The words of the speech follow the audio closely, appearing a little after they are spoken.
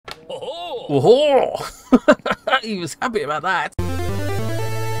Oh! He was happy about that.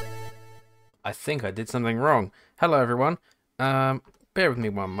 I think I did something wrong. Hello, everyone. Bear with me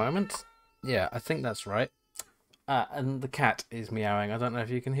one moment. Yeah, I think that's right. And the cat is meowing. I don't know if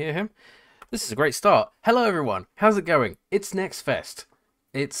you can hear him. This is a great start. Hello, everyone. How's it going? It's Next Fest.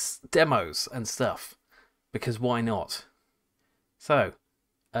 It's demos and stuff. Because why not? So,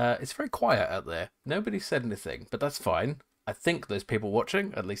 it's very quiet out there. Nobody said anything, but that's fine. I think there's people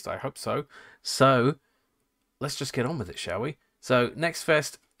watching. At least I hope so. So, let's just get on with it, shall we? So, Next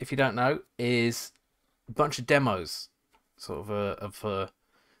Fest, if you don't know, is a bunch of demos. Sort of,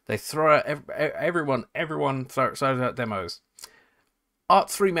 they throw out, everyone throws out demos.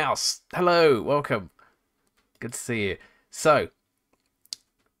 Art3 Mouse, hello, welcome. Good to see you. So,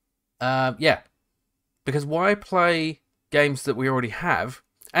 yeah. Because why play games that we already have?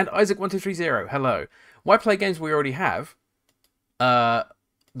 And Isaac1230, hello. Why play games we already have? The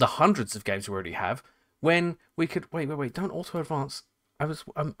hundreds of games we already have, when we could... Wait, don't auto-advance. I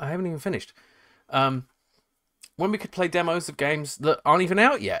haven't even finished. When we could play demos of games that aren't even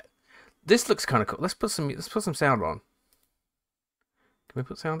out yet. This looks kind of cool. Let's put some sound on. Can we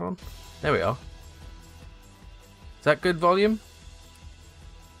put sound on? There we are. Is that good volume?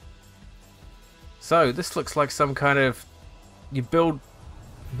 So, this looks like some kind of... You build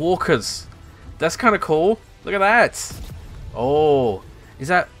walkers. That's kind of cool. Look at that. Oh, is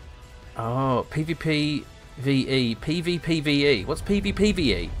that... Oh, PvP VE. PvPVE. What's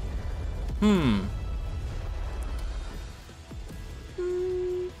PvPVE?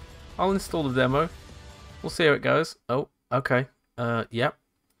 I'll install the demo. We'll see how it goes. Oh, okay. Yep.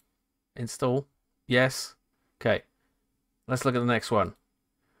 Install. Yes. Okay. Let's look at the next one.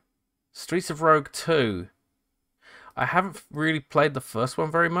 Streets of Rogue 2. I haven't really played the first one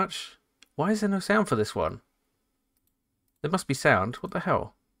very much. Why is there no sound for this one? There must be sound. What the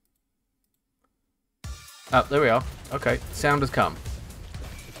hell? Oh, there we are. Okay, sound has come.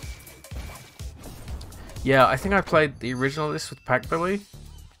 Yeah, I think I played the original of this with Packbilly.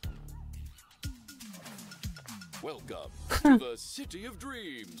 Welcome to the City of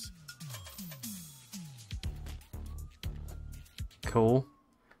Dreams. Cool.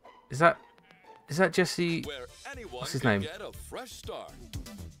 Is that Jesse? What's his name? Get a fresh start.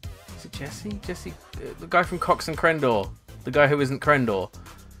 Is it Jesse? Jesse, the guy from Cox and Crendor. The guy who isn't Crendor.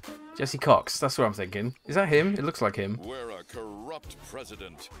 Jesse Cox. That's what I'm thinking. Is that him? It looks like him. We're a corrupt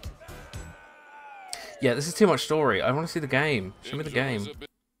president. Yeah, this is too much story. I want to see the game. Show me the game.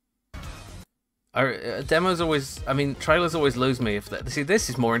 Demos always... I mean, trailers always lose me. See, this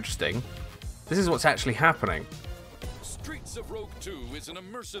is more interesting. This is what's actually happening. Streets of Rogue 2 is an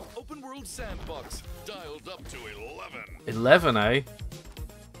immersive open-world sandbox dialed up to 11. 11, eh?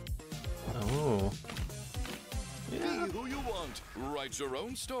 Oh. Be who you want. Write your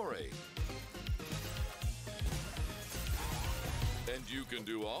own story. And you can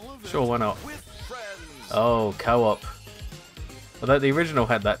do all of it. Sure, why not? With friends. Oh, co-op. Although the original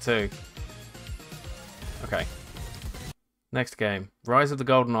had that too. Okay. Next game. Rise of the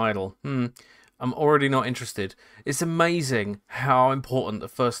Golden Idol. I'm already not interested. It's amazing how important the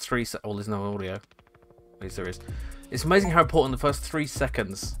first 3 seconds... Oh, there's no audio. At least there is. It's amazing how important the first 3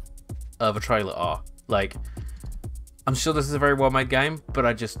 seconds of a trailer are. Like, I'm sure this is a very well-made game, but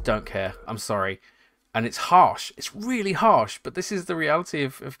I just don't care. I'm sorry. And it's harsh. It's really harsh, but this is the reality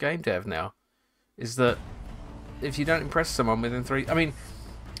of game dev now. Is that if you don't impress someone within 3... I mean,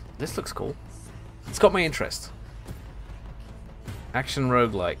 this looks cool. It's got my interest. Action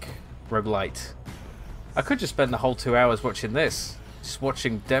roguelike. Roguelite. I could just spend the whole 2 hours watching this. Just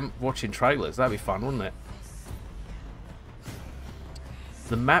watching trailers. That'd be fun, wouldn't it?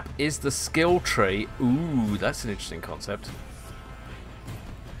 The map is the skill tree. Ooh, that's an interesting concept.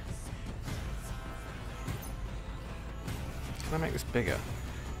 Can I make this bigger?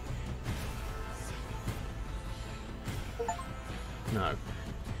 No.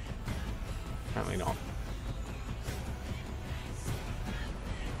 Apparently not.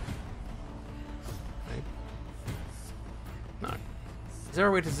 No. Is there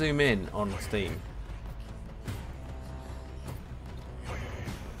a way to zoom in on Steam?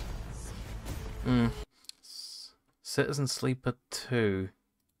 Citizen Sleeper 2.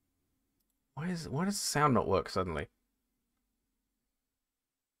 Why does the sound not work suddenly?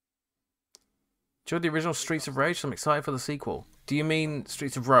 Enjoyed the original Streets of Rage, so I'm excited for the sequel. Do you mean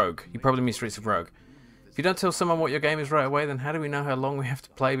Streets of Rogue? You probably mean Streets of Rogue. If you don't tell someone what your game is right away, then how do we know how long we have to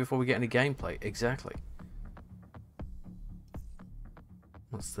play before we get any gameplay? Exactly.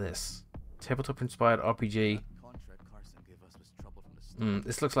 What's this? Tabletop-inspired RPG.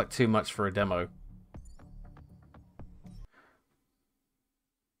 This looks like too much for a demo.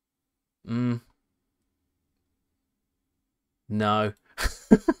 No.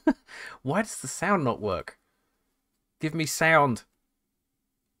 Why does the sound not work? Give me sound.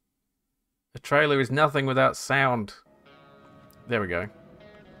 A trailer is nothing without sound. There we go.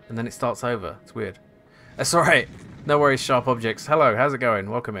 And then it starts over. It's weird. That's alright. No worries, Sharp Objects. Hello, how's it going?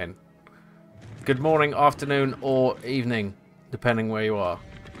 Welcome in. Good morning, afternoon, or evening, depending where you are.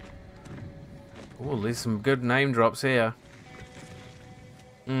 Oh, there's some good name drops here.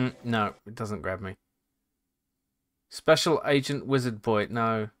 No, it doesn't grab me. Special Agent Wizard Boy.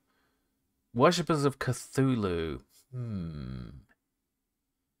 No. Worshippers of Cthulhu.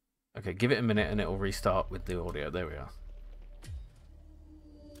 Okay, give it a minute and it will restart with the audio. There we are.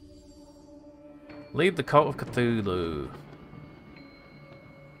 Lead the Cult of Cthulhu.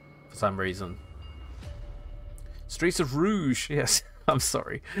 For some reason. Streets of Rouge. Yes, I'm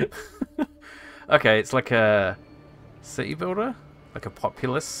sorry. Okay, it's like a city builder, like a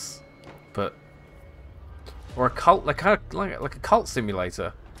populace, but or a cult, like a cult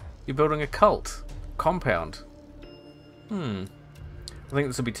simulator. You're building a cult compound. I think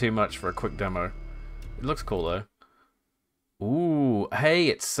this will be too much for a quick demo. It looks cool though. Ooh, hey,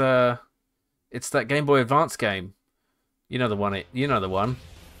 it's that Game Boy Advance game. You know the one. You know the one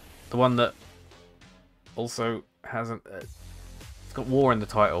that also hasn't. It's got war in the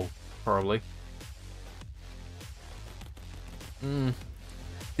title, probably.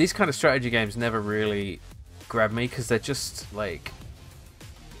 These kind of strategy games never really grab me because they're just like,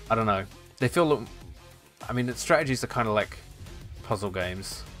 I don't know. They feel. I mean, the strategies are kind of like puzzle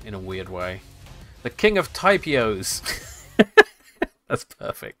games in a weird way. The King of Typios. That's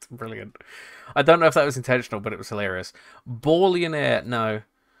perfect. Brilliant. I don't know if that was intentional, but it was hilarious. Ballionaire. No.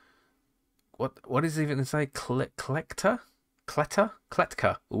 What is even to say? Kletka?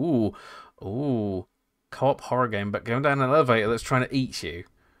 Ooh. Ooh. Co-op horror game, but going down an elevator that's trying to eat you.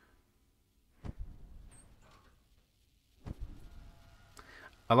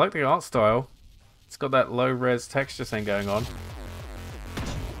 I like the art style. It's got that low-res texture thing going on.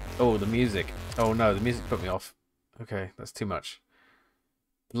 Oh, the music. Oh no, the music put me off. Okay, that's too much.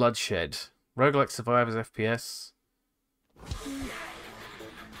 Bloodshed. Roguelike Survivors FPS.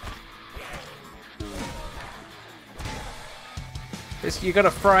 You got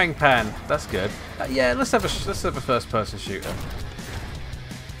a frying pan. That's good. Yeah, let's have a first-person shooter.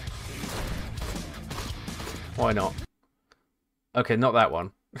 Why not? Okay, not that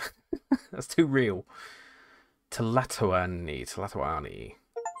one. That's too real. Tlatoani.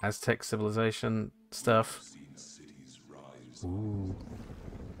 Aztec civilization stuff. Ooh.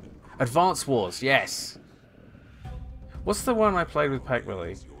 Advance Wars, yes. What's the one I played with Pac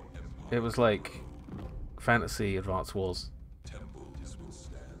Willie? It was like fantasy Advance Wars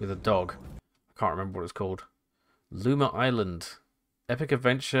with a dog. I can't remember what it's called. Luma Island. Epic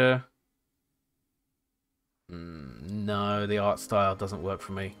Adventure. No, the art style doesn't work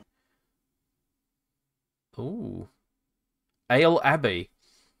for me. Ooh. Ale Abbey.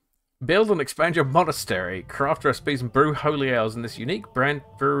 Build and expand your monastery. Craft recipes and brew holy ales in this unique brand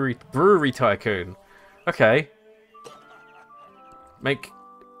brewery tycoon. Okay. Make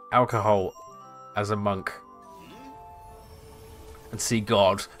alcohol as a monk. And see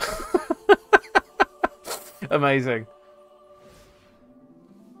God. Amazing.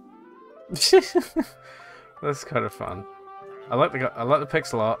 That's kind of fun. I like the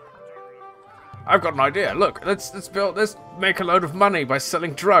pixel art. I've got an idea. Look, let's make a load of money by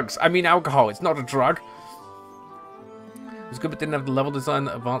selling drugs. I mean alcohol. It's not a drug. It was good, but didn't have the level design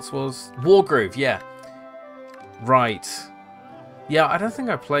that Advance was. Wargroove, yeah. Right. Yeah, I don't think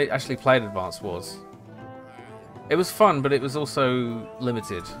I actually played Advance Wars. It was fun, but it was also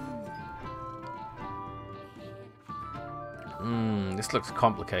limited. This looks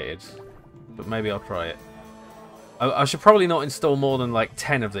complicated, but maybe I'll try it. I should probably not install more than like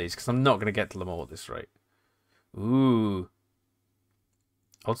 10 of these, because I'm not going to get to them all at this rate. Ooh.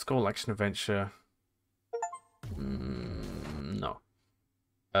 Old school action adventure. No.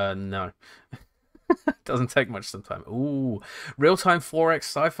 No. Doesn't take much sometimes. Ooh. Real-time 4X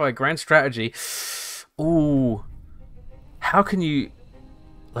sci-fi grand strategy. Ooh. How can you...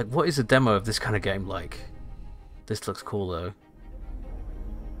 Like, what is a demo of this kind of game like? This looks cool, though.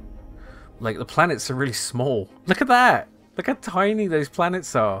 Like, the planets are really small. Look at that! Look how tiny those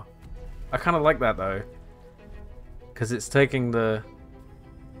planets are. I kind of like that, though. Because it's taking the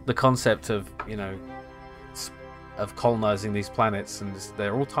concept of, you know, of colonizing these planets, and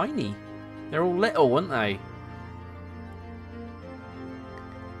they're all tiny. They're all little, aren't they?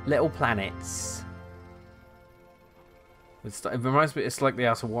 Little planets. It reminds me, it's like the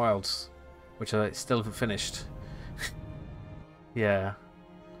Outer Wilds, which I still haven't finished. Yeah.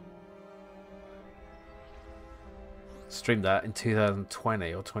 Streamed that in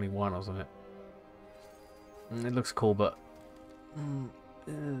 2020 or 21 or something. It looks cool, but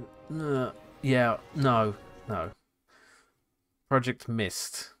yeah, no. Project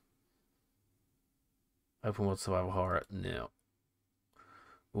Mist. Open world survival horror. No.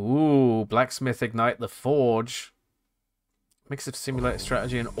 Ooh, Blacksmith Ignite the Forge. Mix of simulator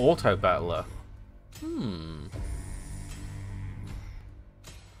strategy and auto battler.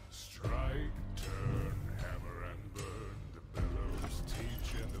 Strike, turn, hammer and burn. The bellows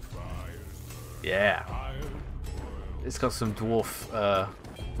teach and the fires burn. Yeah. Iron boil, It's got some dwarf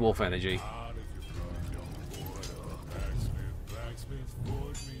energy. hot if your blood don't boil. Blacksmith,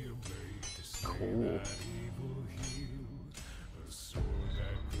 forge me a blade to slay Cool. that evil heel. A sword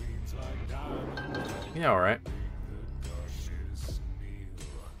that gleams like diamond. Yeah, alright. The darkness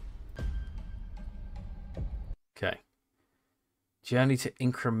kneel. Okay. Journey to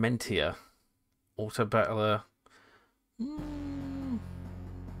Incrementia. Auto battler.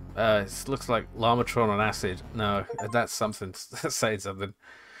 It looks like Lamatron on acid. No, that's something. That's saying something.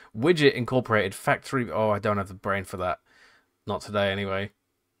 Widget Incorporated Factory. Oh, I don't have the brain for that. Not today, anyway.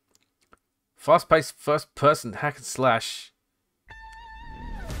 Fast-paced first-person hack and slash.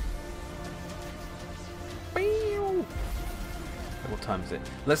 What time is it?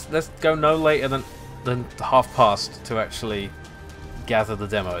 Let's go no later than half past to actually gather the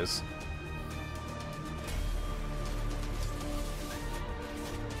demos.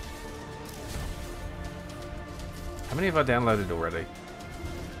 How many have I downloaded already?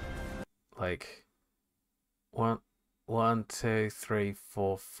 Like one, 2, 3,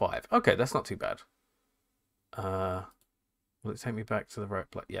 4, 5. Okay, that's not too bad. Will it take me back to the right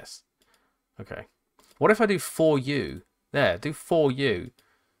place? Yes. Okay. What if I do For You? There, do For You.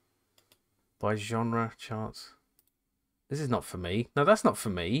 By genre charts. This is not for me. No, that's not for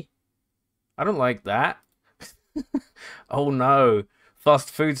me. I don't like that. Oh no.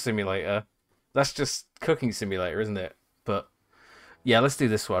 Fast food simulator. That's just cooking simulator, isn't it? But yeah, let's do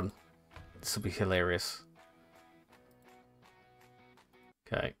this one. This will be hilarious.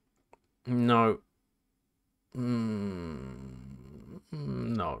 Okay. No. No.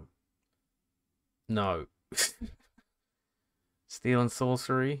 No. Steel and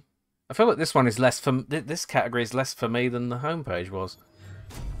sorcery. I feel like this one is less for this category is less for me than the homepage was.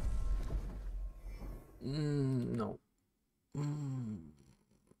 No.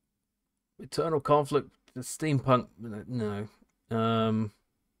 Eternal conflict. Steampunk. No.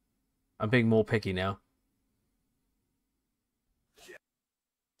 I'm being more picky now.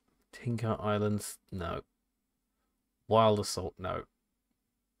 Tinker Islands. No. Wild Assault. No.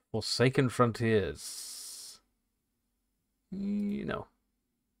 Forsaken Frontiers. No.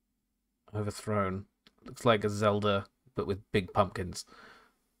 Overthrown. Looks like a Zelda, but with big pumpkins.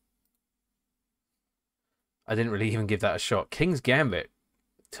 I didn't really even give that a shot. King's Gambit.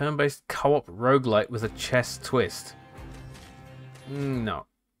 Turn-based co-op roguelite with a chess twist. No.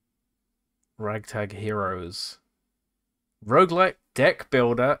 Ragtag Heroes. Roguelite deck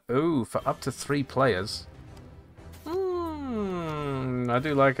builder. Ooh, for up to 3 players. I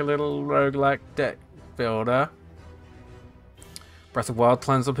do like a little roguelike deck builder. Breath of Wild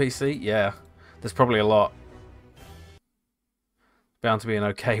plans on PC? Yeah. There's probably a lot. Bound to be an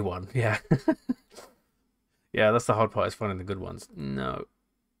okay one. Yeah. Yeah, that's the hard part, is finding the good ones. No.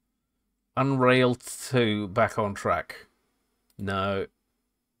 Unrail 2 back on track. No.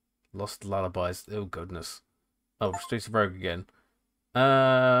 Lost Lullabies. Oh, goodness. Oh, Streets of Rogue again.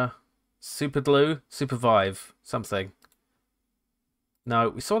 Super Glue? Supervive. Something. No,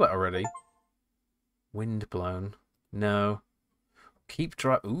 we saw that already. Windblown. No. Keep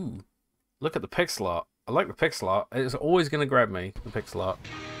dry. Ooh. Look at the pixel art. I like the pixel art. It's always going to grab me, the pixel art.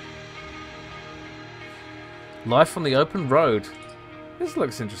 Life on the Open Road. This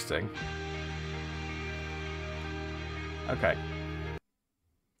looks interesting. Okay.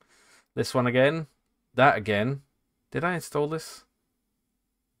 This one again. That again. Did I install this?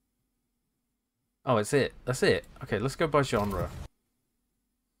 Oh, it's it. That's it. Okay, let's go by genre.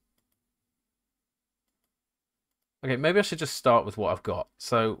 Okay, maybe I should just start with what I've got.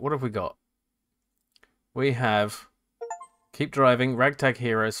 So, what have we got? We have Keep Driving, Ragtag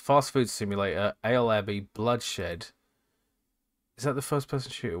Heroes, Fast Food Simulator, Ale Abbey, Bloodshed. Is that the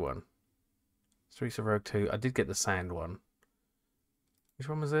first-person shooter one? Streets of Rogue 2. I did get the sand one. Which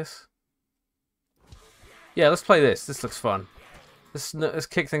one was this? Yeah, let's play this. This looks fun. Let's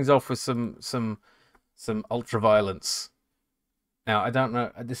kick things off with some ultra violence. Now, I don't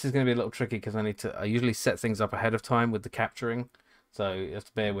know. This is going to be a little tricky because I usually set things up ahead of time with the capturing. So you have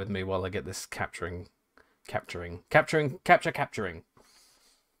to bear with me while I get this capturing.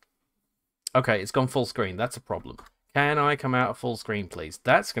 Okay, it's gone full screen. That's a problem. Can I come out of full screen, please?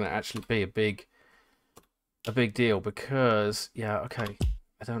 That's going to actually be a big deal because, yeah, okay.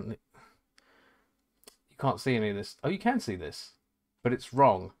 You can't see any of this. Oh, you can see this, but it's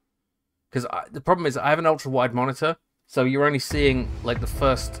wrong. Because the problem is I have an ultra-wide monitor, so you're only seeing, like, the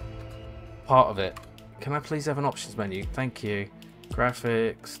first part of it. Can I please have an options menu? Thank you.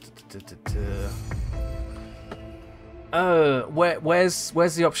 Graphics.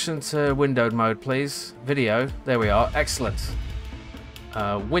 Where's the option to windowed mode, please? Video. There we are. Excellent.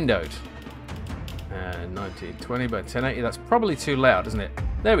 Windowed. 1920 by 1080. That's probably too loud, isn't it?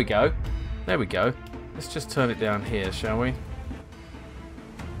 There we go. There we go. Let's just turn it down here, shall we?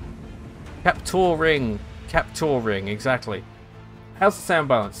 Capturing. Capturing, exactly. How's the sound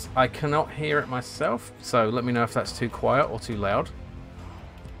balance? I cannot hear it myself, so let me know if that's too quiet or too loud.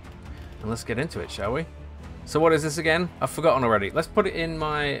 And let's get into it, shall we? So what is this again? I've forgotten already. Let's put it in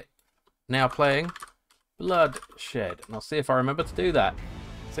my now playing Bloodshed. And I'll see if I remember to do that.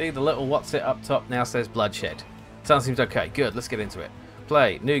 See, the little what's it up top now says Bloodshed. Sound seems okay. Good, let's get into it.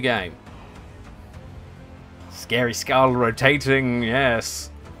 Play, new game. Scary skull rotating,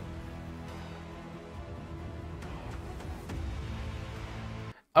 yes.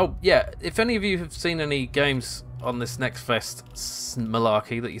 Oh, yeah, if any of you have seen any games on this Next Fest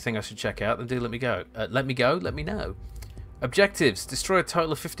malarkey that you think I should check out, then do let me go. Let me know. Objectives, destroy a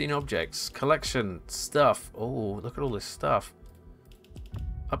total of 15 objects. Collection, stuff. Oh, look at all this stuff.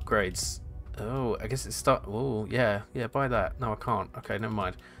 Upgrades. Oh, I guess it's start. Oh, yeah, buy that. No, I can't. Okay, never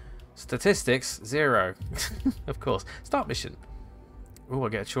mind. Statistics, 0. Of course. Start mission. Oh, I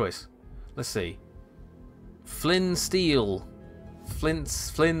get a choice. Let's see. Flynn Steel. Flynn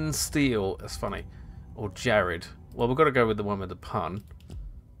Steel. That's funny. Or Jared. Well, we've got to go with the one with the pun.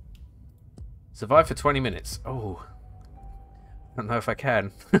 Survive for 20 minutes. Oh. I don't know if I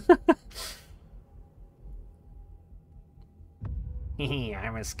can.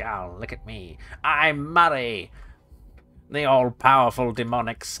 I'm a skull. Look at me. I'm Murray. The all-powerful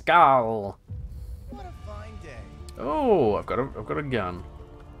demonic skull. What a fine day. Oh, I've got a gun.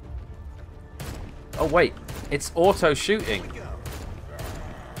 Oh wait, it's auto shooting.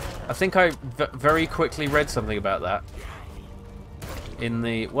 I think I very quickly read something about that. In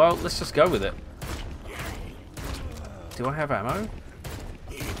the well, let's just go with it. Do I have ammo?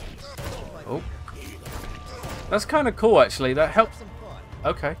 Oh, that's kind of cool actually. That helps.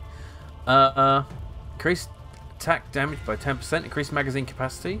 Okay. Increased attack damage by 10%. Increased magazine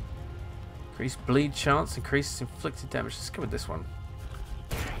capacity. Increased bleed chance. Increased inflicted damage. Let's go with this one.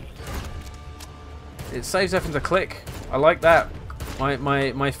 It saves everything to click. I like that.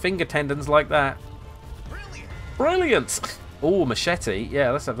 My finger tendons like that. Brilliant! Oh, machete.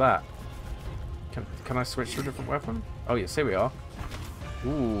 Yeah, let's have that. Can I switch to a different weapon? Oh yes, here we are.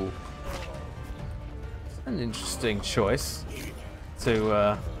 Ooh. An interesting choice.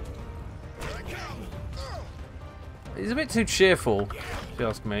 To he's a bit too cheerful, if you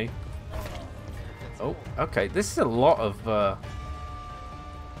ask me. Oh, okay. This is a lot of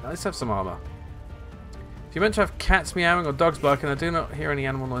let's have some armor. If you're meant to have cats meowing or dogs barking, I do not hear any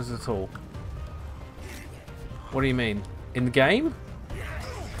animal noises at all. What do you mean? In the game?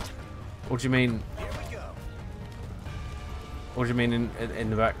 Or do you mean? Or do you mean in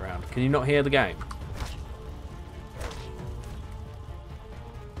the background? Can you not hear the game?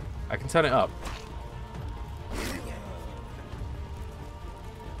 I can turn it up.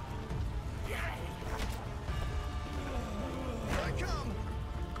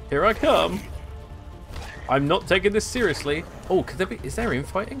 Here I come. I'm not taking this seriously. Oh, could there be? Is there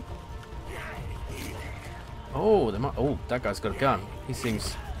infighting? Oh, there might. Oh, that guy's got a gun. He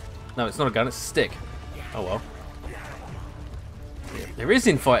seems. No, it's not a gun. It's a stick. Oh well. There is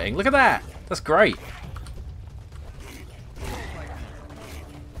infighting. Look at that. That's great.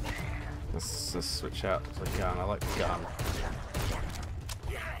 Let's switch out to the gun. I like the gun.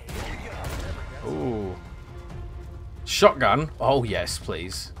 Ooh. Shotgun. Oh yes,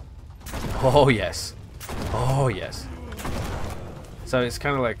 please. Oh yes. Oh yes. So it's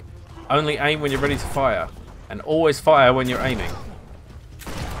kind of like only aim when you're ready to fire, and always fire when you're aiming.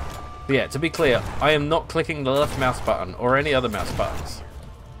 But yeah, to be clear, I am not clicking the left mouse button or any other mouse buttons.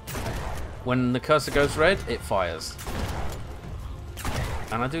 When the cursor goes red, it fires.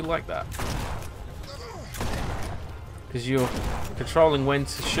 And I do like that. Because you're controlling when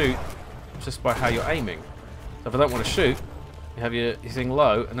to shoot just by how you're aiming. So if I don't want to shoot, you have your thing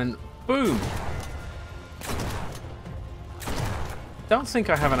low and then boom! Don't think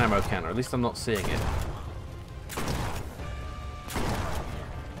I have an ammo can, or at least I'm not seeing it.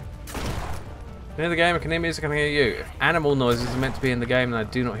 In the game, I can hear music, I can hear you. If animal noises are meant to be in the game, then I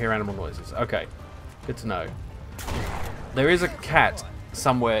do not hear animal noises. Okay, good to know. There is a cat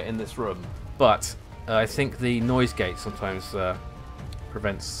somewhere in this room, but I think the noise gate sometimes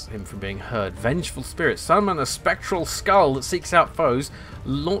prevents him from being heard. Vengeful spirits summon a spectral skull that seeks out foes,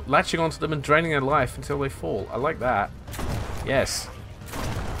 latching onto them and draining their life until they fall. I like that. Yes.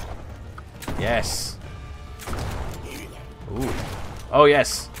 Yes. Ooh. Oh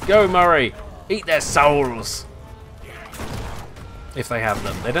yes. Go, Murray. Eat their souls. If they have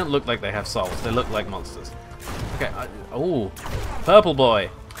them. They don't look like they have souls. They look like monsters. Okay. Oh. Purple boy.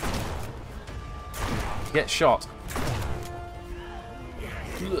 Get shot.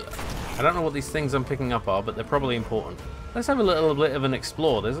 I don't know what these things I'm picking up are, but they're probably important. Let's have a little bit of an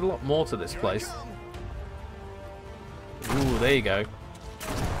explore. There's a lot more to this place. Ooh, there you go.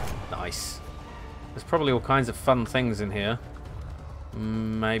 Nice. There's probably all kinds of fun things in here.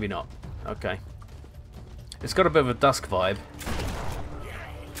 Maybe not. Okay. It's got a bit of a dusk vibe.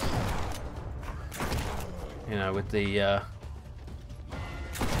 You know, with the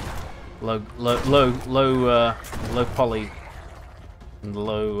low poly and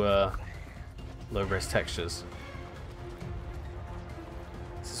low res textures.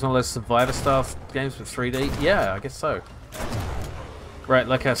 Is this one of those Survivor style games with 3D? Yeah, I guess so. Right,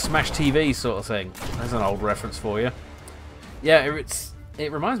 like a Smash TV sort of thing. That's an old reference for you. Yeah,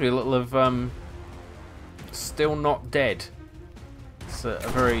 it reminds me a little of Still Not Dead. It's a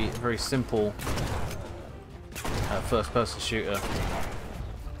very simple first-person shooter.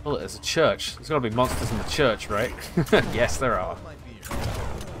 Oh, there's a church. There's got to be monsters in the church, right? Yes, there are.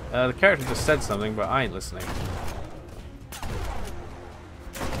 The character just said something, but I ain't listening.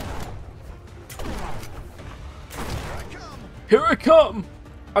 Here I come!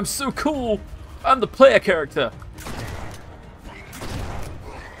 I'm so cool! I'm the player character!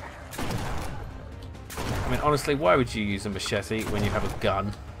 I mean, honestly, why would you use a machete when you have a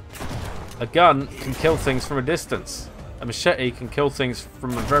gun? A gun can kill things from a distance. A machete can kill things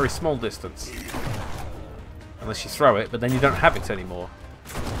from a very small distance. Unless you throw it, but then you don't have it anymore.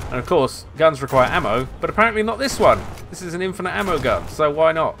 And of course, guns require ammo, but apparently not this one. This is an infinite ammo gun, so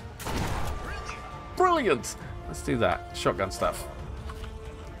why not? Brilliant! Let's do that. Shotgun stuff.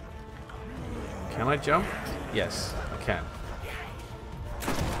 Can I jump? Yes, I can.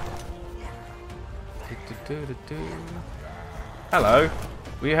 Hello.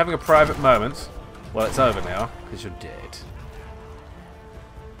 Were you having a private moment? Well, it's over now, because you're dead.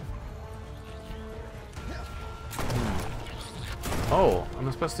 Oh, am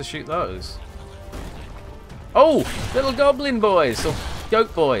I supposed to shoot those? Oh! Little goblin boys! Or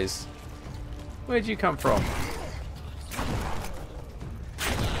goat boys! Where'd you come from?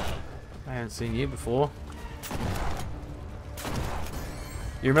 I haven't seen you before.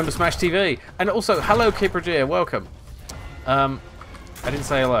 You remember Smash TV? And also, hello Kiprajir, welcome. I didn't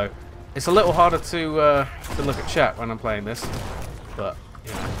say hello. It's a little harder to look at chat when I'm playing this, but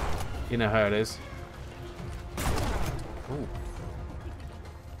you know how it is. Ooh.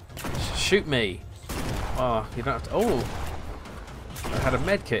 Shoot me! Oh, you don't have to. Oh, I had a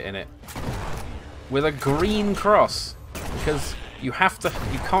med kit in it with a green cross because you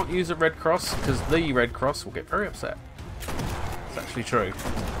can't use a red cross because the red cross will get very upset. It's actually true.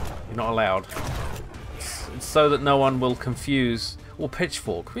 You're not allowed. It's so that no one will confuse. Or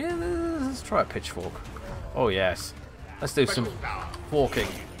pitchfork. Yeah, let's try a pitchfork. Oh yes. Let's do some walking.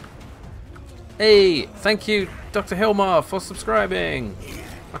 Hey, thank you, Dr. Hilmar, for subscribing.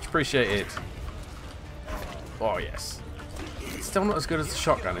 Much appreciated. Oh yes. It's still not as good as the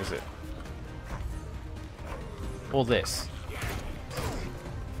shotgun, is it? Or this.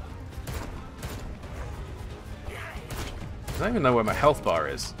 I don't even know where my health bar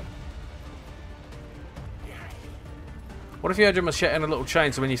is. What if you had your machete in a little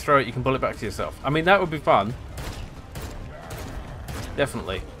chain so when you throw it you can pull it back to yourself? I mean, that would be fun.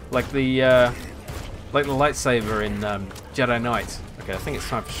 Definitely. Like the lightsaber in Jedi Knight. Okay, I think it's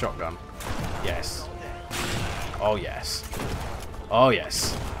time for shotgun. Yes. Oh yes. Oh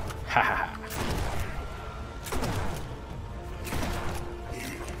yes. Ha ha ha.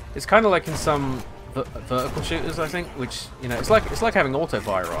 It's kind of like in some vertical shooters, I think, which, you know, it's like having auto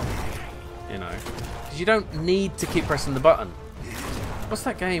fire on, you know, because you don't need to keep pressing the button. What's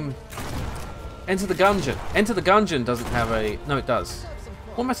that game? Enter the Gungeon. Enter the Gungeon doesn't have a. No, it does.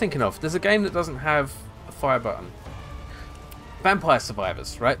 What am I thinking of? There's a game that doesn't have a fire button. Vampire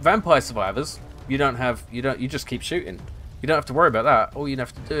Survivors, right? Vampire Survivors. You just keep shooting. You don't have to worry about that. All you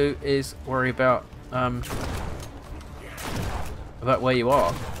have to do is worry about where you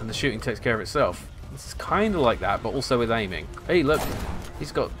are, and the shooting takes care of itself. It's kind of like that, but also with aiming. Hey, look,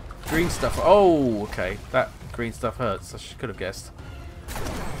 he's got green stuff. Oh, okay, that green stuff hurts. I could have guessed.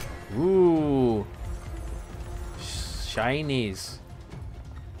 Ooh, Shinies.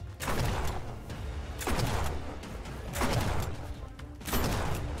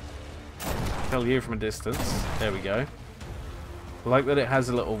 Kill you from a distance. There we go. I like that it has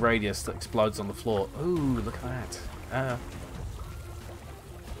a little radius that explodes on the floor. Ooh, look at that.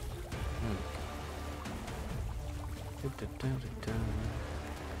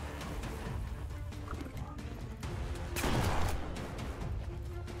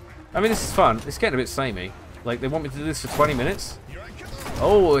 I mean, this is fun. It's getting a bit samey. Like, they want me to do this for 20 minutes?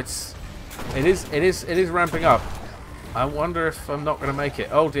 Oh, it is ramping up. I wonder if I'm not going to make it.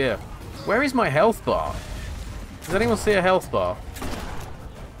 Oh dear. Where is my health bar? Does anyone see a health bar?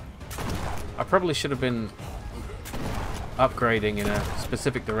 I probably should have been upgrading in a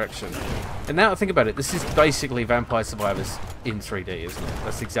specific direction. And now I think about it, this is basically Vampire Survivors in 3D, isn't it?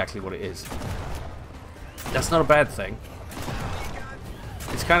 That's exactly what it is. That's not a bad thing.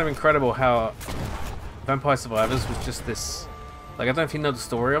 It's kind of incredible how Vampire Survivors was just this... Like, I don't know if you know the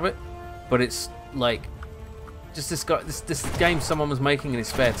story of it, but it's like... Just this game someone was making in his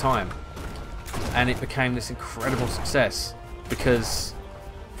spare time. And it became this incredible success. Because,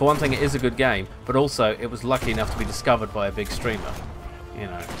 for one thing, it is a good game, but also it was lucky enough to be discovered by a big streamer. You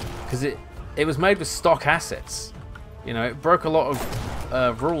know, because it was made with stock assets. You know, it broke a lot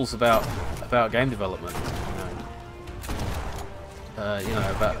of rules about game development. You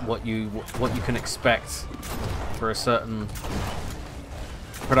know, about what you can expect for a certain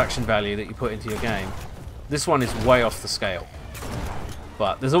production value that you put into your game. This one is way off the scale,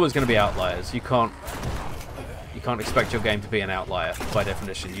 but there's always going to be outliers. You can't expect your game to be an outlier by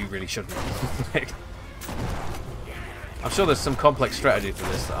definition. You really shouldn't. I'm sure there's some complex strategy to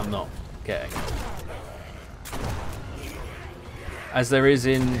this that I'm not getting, as there is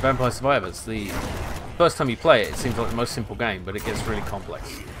in Vampire Survivors. The first time you play it, it seems like the most simple game, but it gets really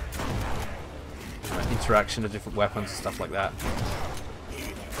complex. Interaction of different weapons and stuff like that.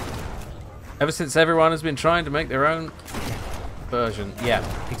 Ever since everyone has been trying to make their own version. Yeah,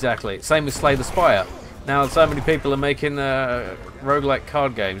 exactly. Same with Slay the Spire. Now so many people are making roguelike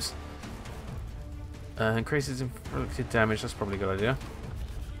card games. Increases inflicted damage, that's probably a good idea.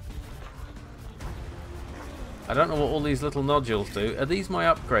 I don't know what all these little nodules do. Are these my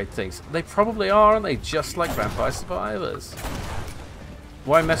upgrade things? They probably are, aren't they? Just like Vampire Survivors.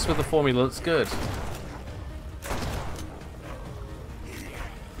 Why mess with the formula that's good?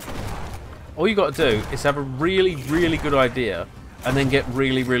 All you got to do is have a really, really good idea and then get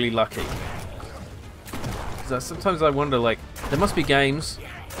really, really lucky. Sometimes I wonder, like, there must be games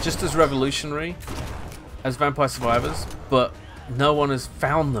just as revolutionary as Vampire Survivors, but no one has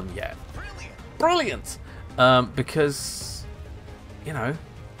found them yet. Brilliant! Because, you know,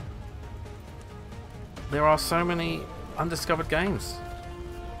 there are so many undiscovered games.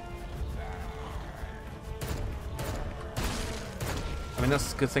 I mean,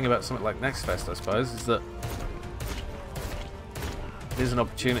 that's the good thing about something like Next Fest, I suppose, is that there's an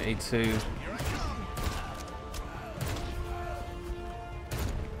opportunity to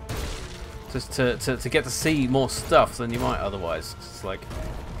just to get to see more stuff than you might otherwise. It's like,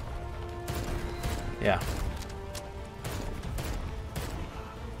 yeah.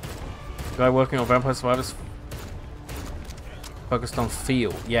 Guy working on Vampire Survivors focused on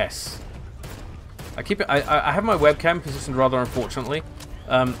feel. Yes. I keep it. I have my webcam positioned rather unfortunately.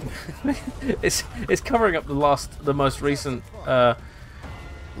 It's covering up the most recent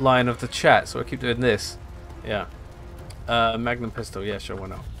line of the chat, so I keep doing this. Yeah. Magnum pistol. Yeah, sure. Why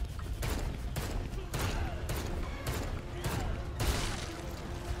not?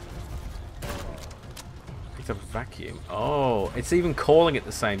 Picked up a vacuum. Oh, it's even calling it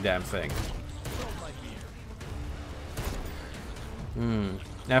the same damn thing.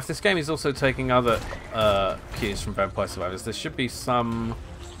 Now, if this game is also taking other cues from Vampire Survivors, there should be some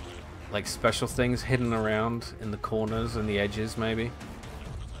like special things hidden around in the corners and the edges, maybe,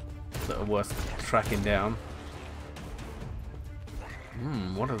 that are worth tracking down.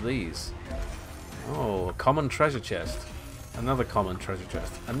 What are these? Oh, a common treasure chest. Another common treasure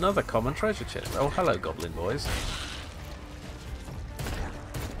chest. Another common treasure chest. Oh, hello, goblin boys.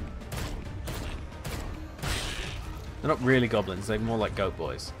 They're not really goblins, they're more like goat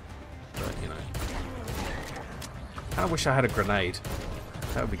boys. But, you know. I kinda wish I had a grenade.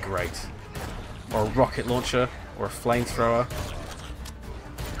 That would be great. Or a rocket launcher, or a flamethrower.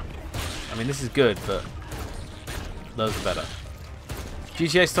 I mean, this is good, but those are better.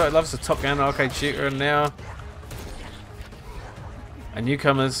 GTA started life as a top-down arcade shooter, and now... And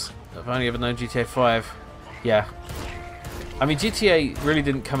newcomers have only ever known GTA 5. Yeah. I mean, GTA really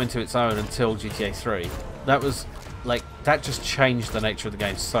didn't come into its own until GTA 3. That was... Like, that just changed the nature of the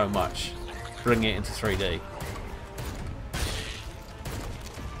game so much, bringing it into 3D.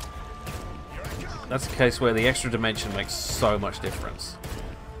 that's a case where the extra dimension makes so much difference.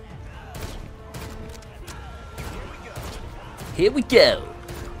 Here we go.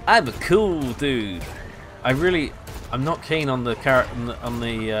 I'm a cool dude. I'm not keen on the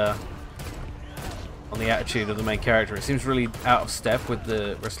on the attitude of the main character. It seems really out of step with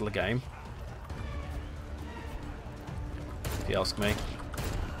the rest of the game, if you ask me.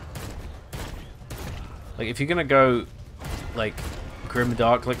 Like, if you're gonna go like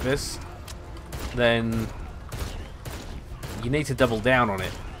grimdark like this, then you need to double down on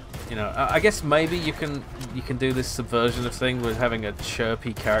it. You know, I guess maybe you can do this subversion of thing with having a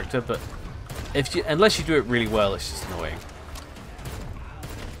chirpy character, but unless you do it really well, it's just annoying.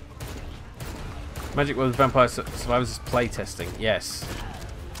 Magic with Vampire Survivors is playtesting. Yes,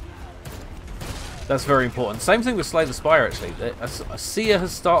 that's very important. Same thing with Slay the Spire. Actually, a seer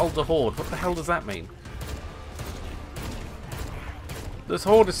has startled the horde. What the hell does that mean? This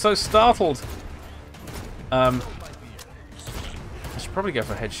horde is so startled. I should probably go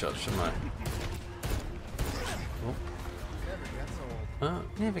for headshots, shouldn't I? Oh,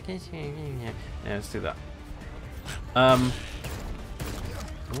 never gets you. Yeah, let's do that. Oh,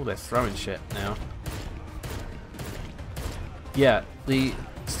 they're throwing shit now. Yeah, the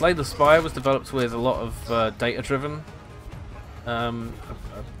Slay the Spire was developed with a lot of data-driven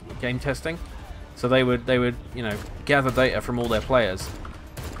game testing. So they would you know, gather data from all their players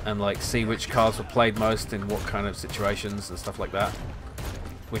and like see which cards were played most in what kind of situations and stuff like that,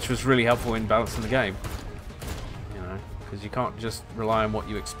 which was really helpful in balancing the game. You know, because you can't just rely on what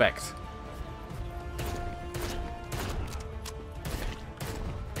you expect,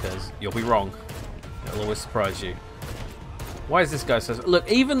 because you'll be wrong. It'll always surprise you. Why is this guy so... Look,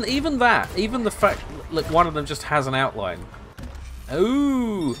 even the fact... Look, one of them just has an outline.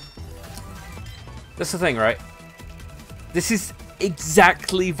 Ooh! That's the thing, right? This is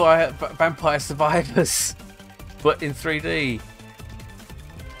exactly Vampire Survivors, but in 3D.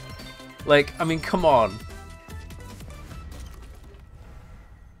 Like, I mean, come on.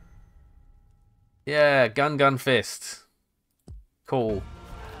 Yeah, gun, fist. Cool.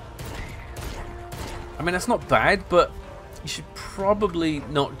 I mean, that's not bad, but you should probably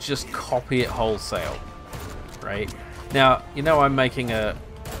not just copy it wholesale, right? Now, you know I'm making a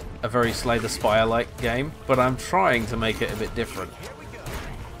very Slay the Spire-like game, but I'm trying to make it a bit different.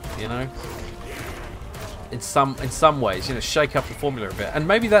 You know, in some ways, you know, shake up the formula a bit, and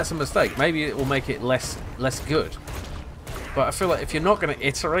maybe that's a mistake. Maybe it will make it less good. But I feel like if you're not going to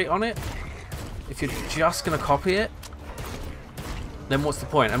iterate on it, if you're just going to copy it, then what's the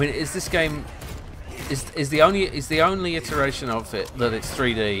point? I mean, is this game is the only iteration of it that it's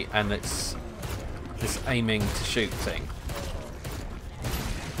 3D and it's this aiming to shoot thing?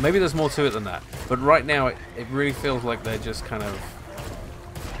 Maybe there's more to it than that, but right now it really feels like they're just kind of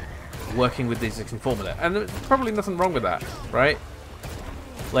working with the existing formula, and there's probably nothing wrong with that, right?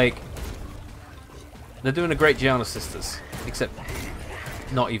 Like, they're doing a great Gianna Sisters, except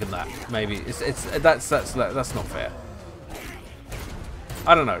not even that. Maybe that's not fair.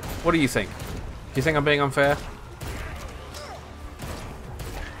 I don't know. What do you think? Do you think I'm being unfair?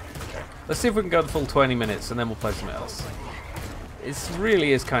 Let's see if we can go the full 20 minutes, and then we'll play something else. It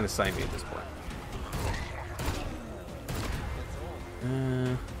really is kind of samey at this point.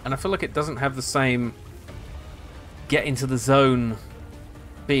 And I feel like it doesn't have the same get into the zone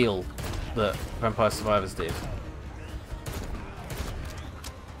feel that Vampire Survivors did.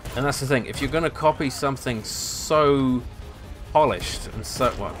 And that's the thing, if you're going to copy something so polished and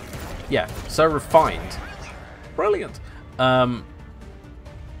so, well, yeah, so refined, brilliant, then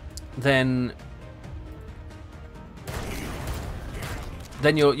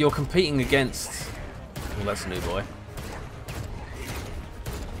you're competing against, well, that's a new boy.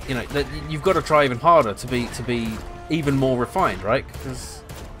 You know, you've got to try even harder to be even more refined, right? Because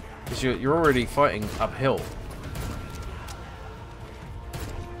you're already fighting uphill.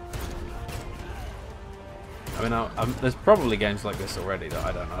 I mean, there's probably games like this already that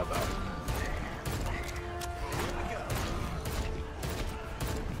I don't know about.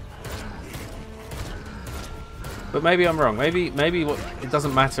 But maybe I'm wrong. Maybe it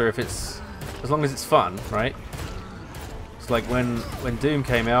doesn't matter if it's, as long as it's fun, right? It's like when Doom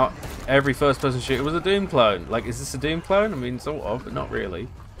came out, every first-person shooter was a Doom clone. Like, is this a Doom clone? I mean, sort of, but not really.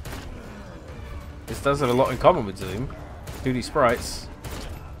 This does have a lot in common with Doom. 2D sprites.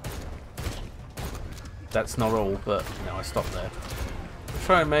 That's not all, but no, I stopped there. I'll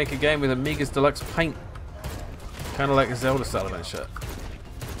try and make a game with Amiga's Deluxe Paint. Kind of like a Zelda style adventure.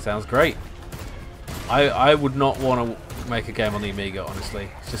 Sounds great. I would not want to make a game on the Amiga, honestly.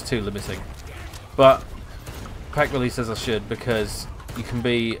 It's just too limiting. But Pack really says I should, because you can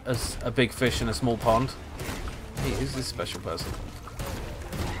be a big fish in a small pond. He is this special person.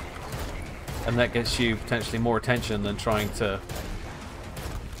 And that gets you potentially more attention than trying to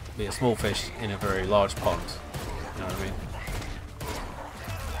be a small fish in a very large pond. You know what I mean?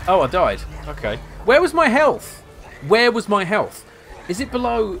 Oh, I died. Okay. Where was my health? Where was my health? Is it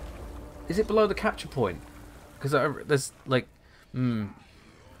below the capture point? Because there's like...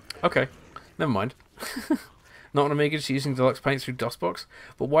 Okay. Never mind. Not on Amiga, just using deluxe paint through DOSBox.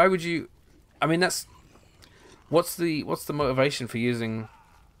 But why would you... I mean, that's... What's the motivation for using...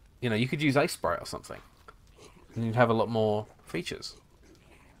 You know, you could use Ace Sprite or something. And you'd have a lot more features.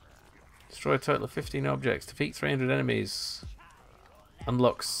 Destroy a total of 15 objects. Defeat 300 enemies.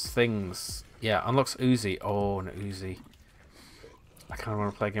 Unlocks things. Yeah, unlocks Uzi. Oh, an Uzi. I kind of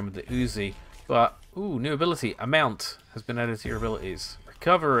want to play a game with the Uzi. But, ooh, new ability. A mount has been added to your abilities.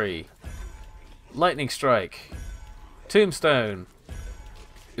 Recovery. Lightning Strike. Tombstone.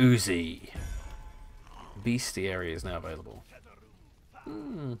 Uzi. Bestiary is now available.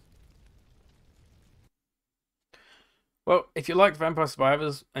 Well, if you liked Vampire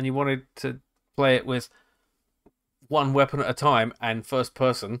Survivors and you wanted to play it with one weapon at a time and first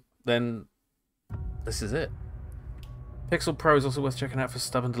person, then this is it. Pixel Pro is also worth checking out for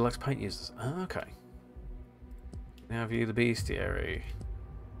stubborn deluxe paint users. Oh, okay. Now view the bestiary.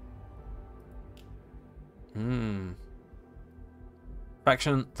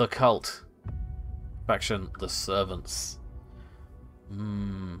 Faction the Cult. Faction the Servants.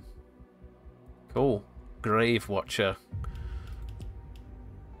 Cool. Grave Watcher.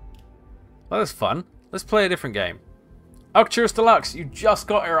 Well, that's fun. Let's play a different game. Arcturus Deluxe, you just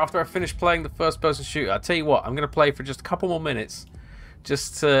got here after I finished playing the first-person shooter. I tell you what, I'm going to play for just a couple more minutes.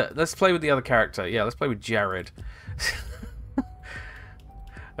 Just let's play with the other character. Yeah, let's play with Jared.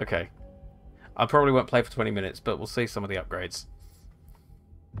 Okay. I probably won't play for 20 minutes, but we'll see some of the upgrades.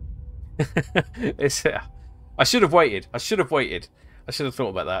 I should have waited. I should have thought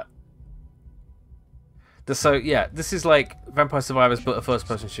about that. So, yeah, this is like Vampire Survivors, but a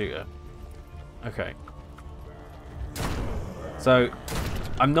first-person shooter. Okay. So,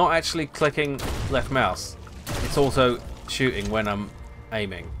 I'm not actually clicking left mouse. It's also shooting when I'm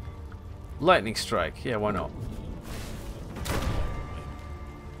aiming. Lightning Strike. Yeah, why not?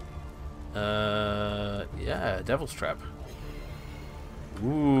 Yeah, Devil's Trap.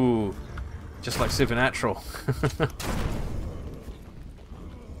 Ooh. Just like Supernatural.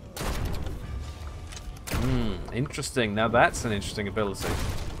 Interesting. Now that's an interesting ability.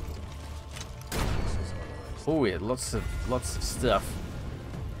 Oh yeah, lots of stuff.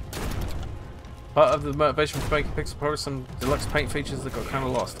 Part of the motivation for making Pixel Pro is some deluxe paint features that got kind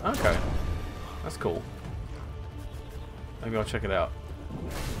of lost. Okay, that's cool. Maybe I'll check it out.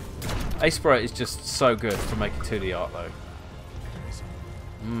 Ace Sprite is just so good for making 2D art though.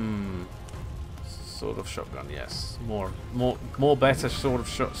 Sword of shotgun, yes. More better sword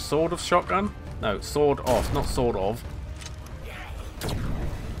of shotgun? No, sword off, not sword of.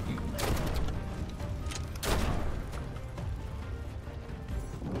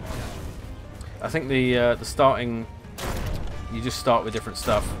 I think the starting, you just start with different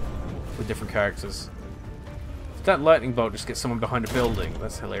stuff, with different characters. If that lightning bolt just gets someone behind a building,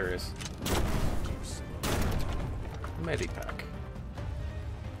 that's hilarious. Medipack.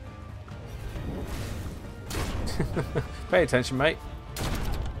 Pay attention, mate.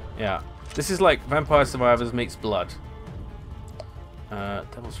 Yeah. This is like Vampire Survivors meets Blood.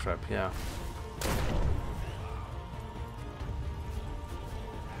 Devil's Trap, yeah.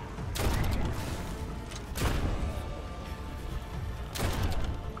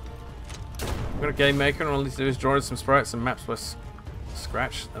 I've got a game maker and all I need to do is draw some sprites and maps by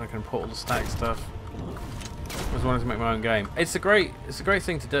scratch, then I can import all the static stuff. I always wanted to make my own game. It's a great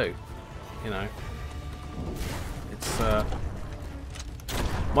thing to do, you know. It's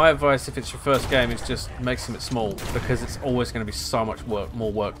my advice if it's your first game is just make something small, because it's always going to be so much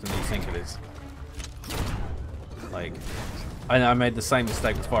more work than you think it is. Like, I made the same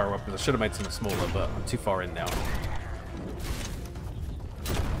mistake with fire weapons. I should have made something smaller, but I'm too far in now.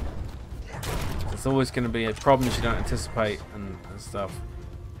 There's always going to be problems you don't anticipate and stuff.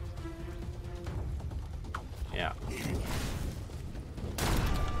 Yeah.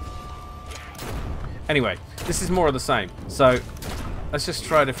 Anyway, this is more of the same. So, let's just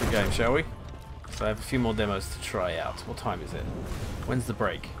try a different game, shall we? So I have a few more demos to try out. What time is it? When's the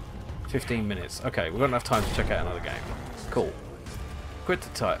break? 15 minutes. Okay, we've got enough time to check out another game. Cool. Quit the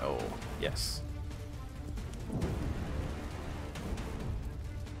title. Yes.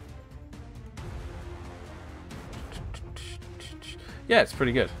 Yeah, it's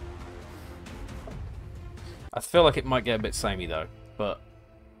pretty good. I feel like it might get a bit samey though, but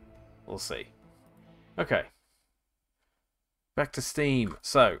we'll see. Okay. Back to Steam.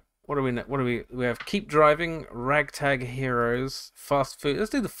 So, what do we have? Keep driving, Ragtag Heroes, fast food. Let's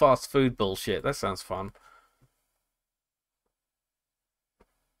do the fast food bullshit. That sounds fun.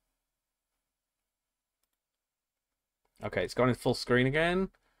 Okay, it's gone in full screen again.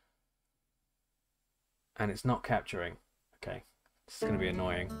 And it's not capturing. Okay, this is going to be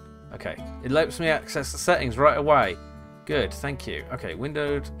annoying. Okay, it lets me access the settings right away. Good, thank you. Okay,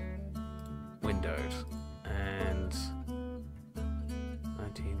 windowed, and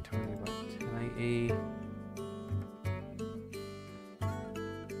 1920 by 1080.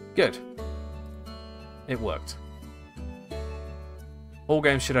 Good. It worked. All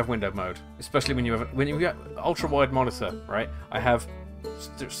games should have window mode, especially when you get ultra wide monitor, right? I have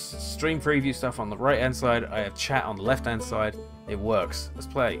stream preview stuff on the right hand side. I have chat on the left hand side. It works. Let's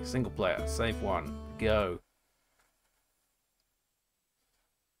play single player. Save one. Go.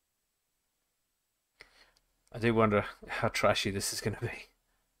 I do wonder how trashy this is going to be.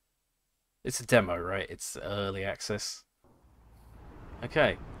 It's a demo, right? It's early access.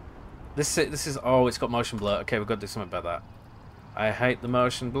 Okay. This is oh, it's got motion blur. Okay, we've got to do something about that. I hate the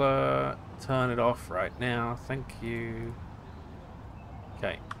motion blur. Turn it off right now. Thank you.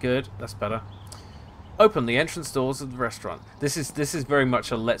 Okay, good. That's better. Open the entrance doors of the restaurant. This is very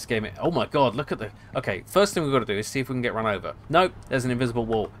much a let's game it. Oh my god, look at the... Okay, first thing we've got to do is see if we can get run over. Nope, there's an invisible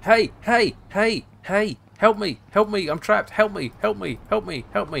wall. Hey, hey, hey, hey, help me, I'm trapped, help me. Okay,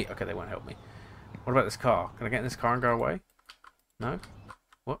 they won't help me. What about this car? Can I get in this car and go away? No?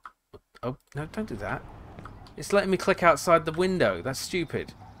 What? Oh, no, don't do that. It's letting me click outside the window. That's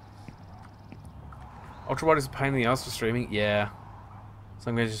stupid. Ultra wide is a pain in the ass for streaming. Yeah. So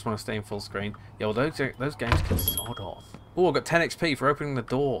I'm going to just want to stay in full screen. Yeah, well, those games can sod off. Oh, I got 10 XP for opening the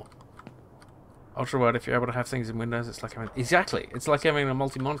door. Ultra wide, if you're able to have things in Windows, it's like having... Exactly. It's like having a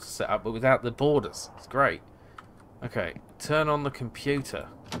multi-monitor setup, but without the borders. It's great. Okay. Turn on the computer.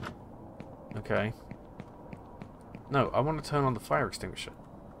 Okay. No, I want to turn on the fire extinguisher.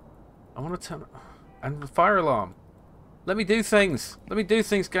 I want to turn... And the fire alarm. Let me do things. Let me do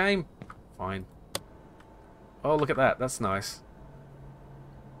things, game. Fine. Oh, look at that. That's nice.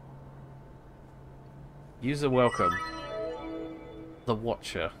 User welcome. The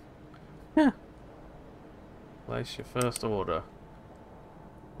Watcher. Yeah. Place your first order.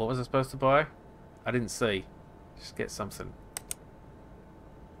 What was I supposed to buy? I didn't see. Just get something.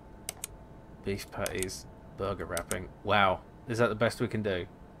 Beef patties. Burger wrapping. Wow. Is that the best we can do?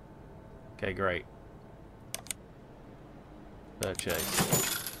 Okay, great.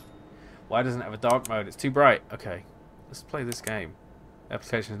 Purchase. Why doesn't it have a dark mode? It's too bright. Okay. Let's play this game.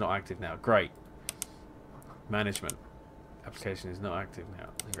 Application is not active now. Great. Management. Application is not active now.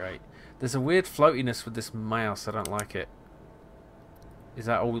 Great. There's a weird floatiness with this mouse. I don't like it. Is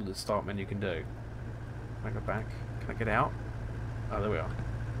that all the start menu can do? Can I go back? Can I get out? Oh, there we are.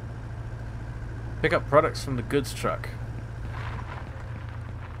 Pick up products from the goods truck.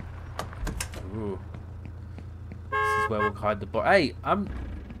 Ooh. This is where we'll hide the Hey, I'm...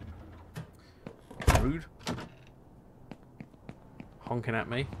 Rude. Honking at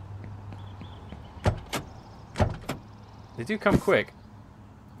me. They do come quick.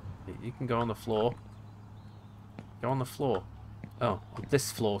 You can go on the floor. Go on the floor. Oh, on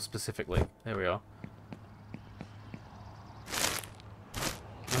this floor specifically. There we are.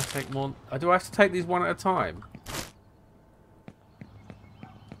 Can I take more? Do I have to take these one at a time?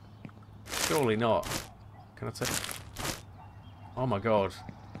 Surely not. Can I take... Oh my god.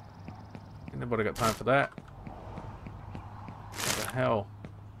 Ain't nobody got time for that. What the hell?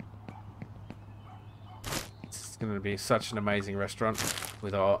 This is going to be such an amazing restaurant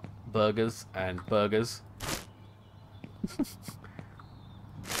with our burgers and burgers.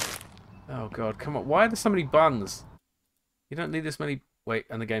 Oh god, come on. Why are there so many buns? You don't need this many... Wait,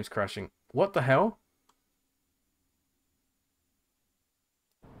 and the game's crashing. What the hell?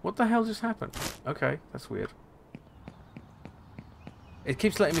 What the hell just happened? Okay, that's weird. It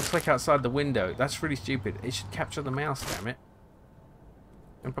keeps letting me click outside the window. That's really stupid. It should capture the mouse, damn it.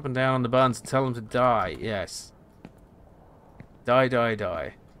 Jump up and down on the buns and tell them to die. Yes. Die, die,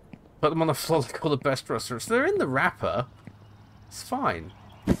 die. Put them on the floor like all the best restaurants. They're in the wrapper. It's fine.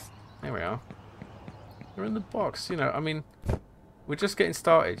 There we are. They're in the box. You know, I mean, we're just getting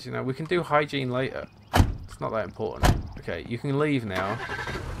started. You know, we can do hygiene later. It's not that important. Okay, you can leave now.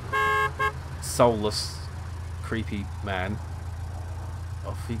 Soulless, creepy man.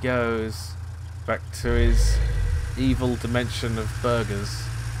 Off he goes. Back to his evil dimension of burgers.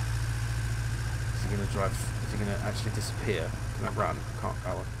 Is he going to drive? Is he going to actually disappear? Can I run? Can't.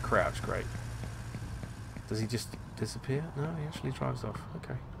 Oh, crouch. Great. Does he just disappear? No, he actually drives off.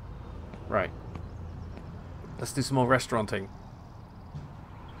 Okay. Right. Let's do some more restauranting.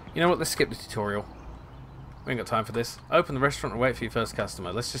 You know what? Let's skip the tutorial. We ain't got time for this. Open the restaurant and wait for your first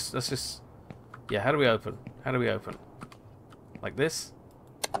customer. Let's just... Yeah, how do we open? How do we open? Like this?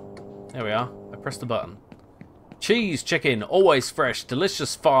 There we are. I press the button. Cheese, chicken, always fresh,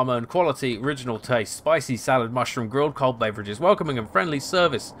 delicious farm-owned quality, original taste, spicy salad, mushroom, grilled cold beverages, welcoming and friendly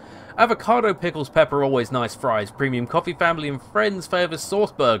service. Avocado, pickles, pepper, always nice fries, premium coffee, family and friends favour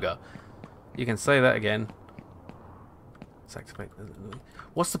sauce burger. You can say that again. Let's activate.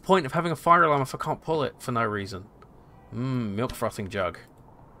 What's the point of having a fire alarm if I can't pull it for no reason? Milk frothing jug.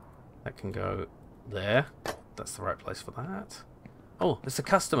 That can go there. That's the right place for that. Oh, it's a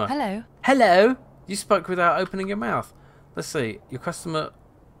customer. Hello. Hello. You spoke without opening your mouth. Let's see. Your customer...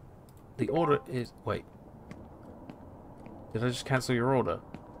 The order is... Wait. Did I just cancel your order?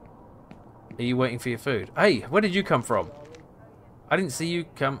 Are you waiting for your food? Hey, where did you come from? I didn't see you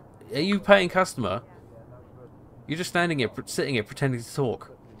come... Are you paying customer? You're just standing here, sitting here, pretending to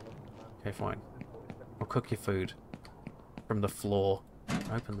talk. Okay, fine. I'll cook your food. From the floor.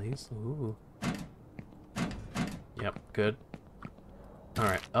 Open these. Ooh. Yep, good.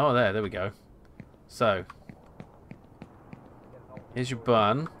 Alright. Oh, there we go. So, here's your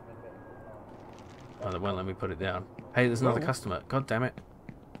bun. Oh, they won't let me put it down. Hey, there's another customer. God damn it.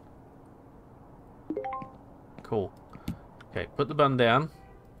 Cool. Okay, put the bun down.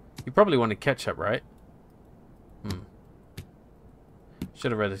 You probably wanted ketchup, right?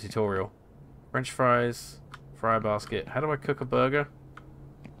 Should have read the tutorial. French fries, fry basket. How do I cook a burger?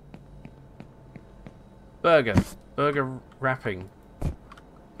 Burger. Burger wrapping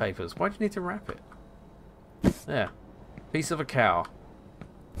papers. Why do you need to wrap it? There. Piece of a cow.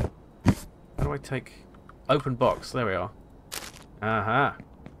 How do I take... Open box. There we are. Aha.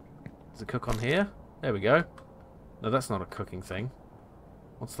 Does it cook on here? There we go. No, that's not a cooking thing.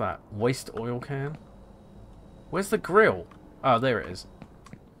 What's that? Waste oil can? Where's the grill? Oh, there it is.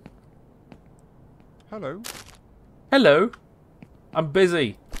 Hello. Hello. I'm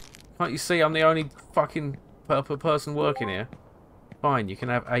busy. Can't you see I'm the only fucking person working here? Fine, you can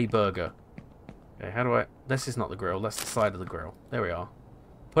have a burger. Okay, how do I... This is not the grill, that's the side of the grill. There we are.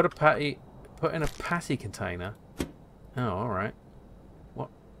 Put in a patty container. Oh, alright. What?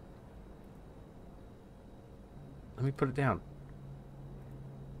 Let me put it down.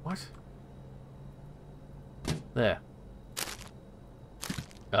 What? There.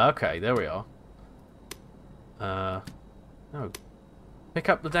 Okay, there we are. No. Pick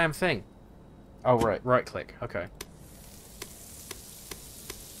up the damn thing. Oh, right click. Okay.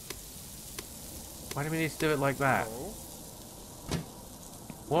 Why do we need to do it like that?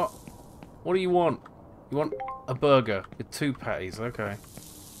 What? What do you want? You want a burger with 2 patties. Okay.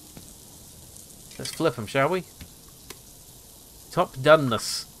 Let's flip them, shall we? Top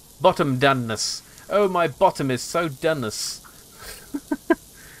doneness. Bottom doneness. Oh, my bottom is so doneness.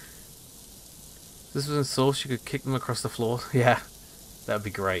 If this was in Source, you could kick them across the floor. Yeah. That would be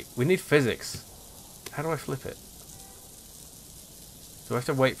great. We need physics. How do I flip it? Do I have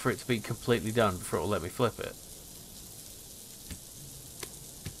to wait for it to be completely done before it will let me flip it?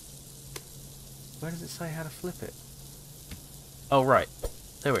 Where does it say how to flip it? Oh, right.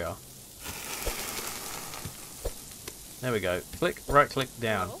 There we are. There we go. Click, right click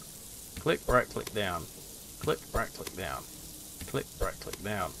down. Click, right click down. Click, right click down. Click, right click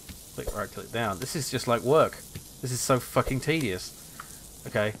down. Click, right click down. This is just like work. This is so fucking tedious.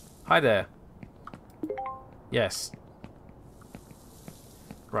 Okay. Hi there. Yes.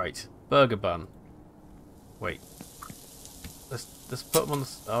 Right. Burger bun. Wait. Let's put them on the...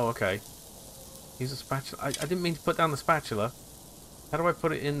 Oh, okay. Use a spatula. I didn't mean to put down the spatula. How do I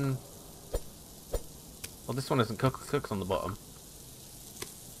put it in... Well, this one isn't cooked on the bottom.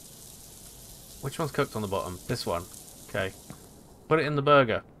 Which one's cooked on the bottom? This one. Okay. Put it in the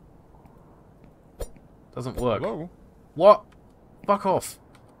burger. Doesn't work. Hello. What? Fuck off.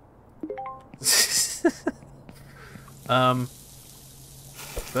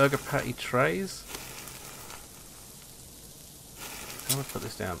 Burger patty trays. How do I put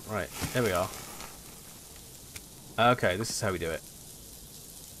this down? Right, there we are. Okay, this is how we do it.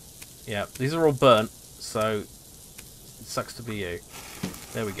 Yeah, these are all burnt, so it sucks to be you.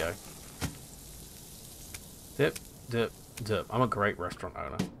 There we go. Dip, dip, dip. I'm a great restaurant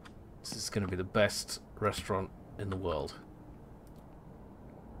owner. This is going to be the best restaurant in the world.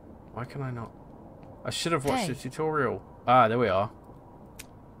 Why can I not? I should have watched the tutorial. Ah, there we are.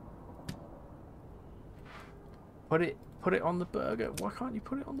 Put it on the burger. Why can't you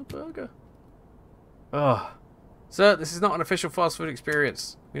put it on the burger? Ugh. Sir, this is not an official fast food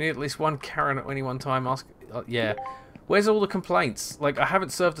experience. We need at least one Karen at any one time. Yeah. Where's all the complaints? Like, I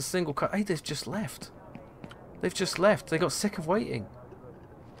haven't served a single Hey, they've just left. They've just left. They got sick of waiting.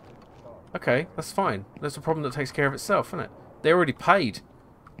 Okay, that's fine. That's a problem that takes care of itself, isn't it? They already paid.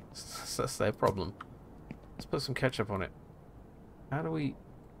 That's their problem. Let's put some ketchup on it. How do I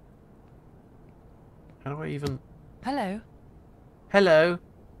even... Hello. Hello.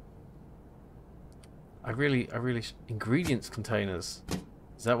 Ingredients containers.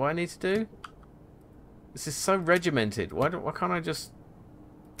 Is that what I need to do? This is so regimented. Why can't I just...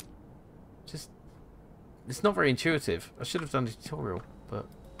 It's not very intuitive. I should have done a tutorial, but...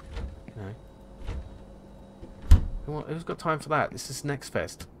 You know. Who's got time for that? This is next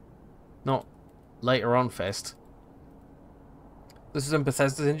fest. Not later on fest. This is in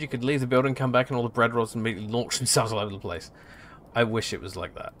Bethesda's End. You could leave the building, come back, and all the bread rolls immediately launch themselves all over the place. I wish it was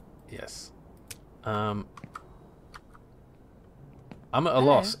like that. Yes. I'm at a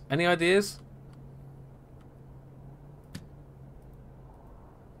loss. Any ideas?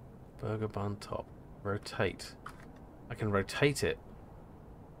 Burger bun top. Rotate. I can rotate it.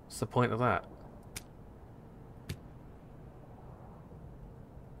 What's the point of that?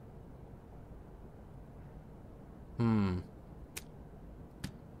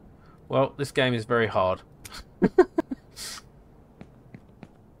 Well, this game is very hard.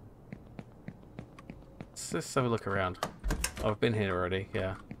 Let's have a look around. Oh, I've been here already,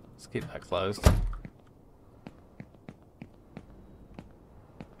 yeah. Let's keep that closed.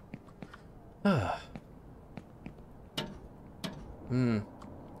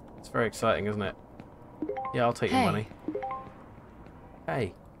 It's very exciting, isn't it? Yeah, I'll take your money.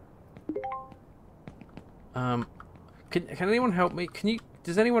 Hey. Can anyone help me?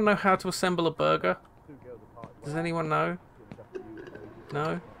 Does anyone know how to assemble a burger? Does anyone know?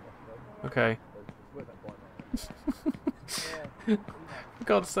 No? Okay. For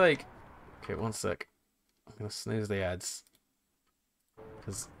God's sake. Okay, one sec. I'm gonna snooze the ads.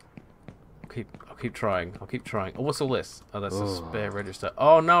 Because I'll keep trying. I'll keep trying. Oh, what's all this? Oh, that's a spare register.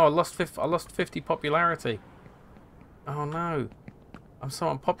 Oh no, I lost 50 popularity. Oh no. I'm so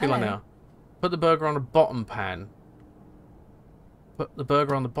unpopular now. Put the burger on the bottom pan. Put the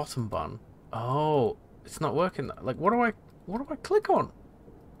burger on the bottom bun. Oh, it's not working. Like, what do I click on?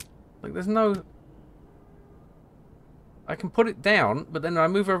 Like, there's no... I can put it down, but then I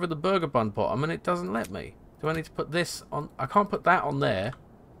move over the burger bun bottom and it doesn't let me. Do I need to put this on? I can't put that on there.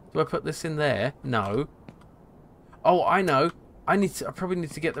 Do I put this in there? No. Oh, I know. I probably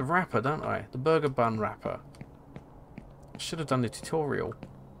need to get the wrapper, don't I? The burger bun wrapper. I should have done the tutorial.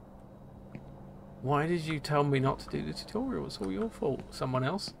 Why did you tell me not to do the tutorial? It's all your fault. Someone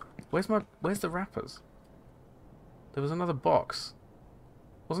else. Where's the wrappers? There was another box.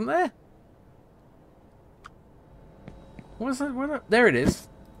 Wasn't there? What was that? There it is.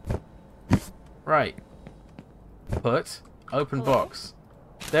 Right. Put. Open box.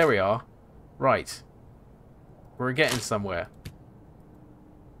 There we are. Right. We're getting somewhere.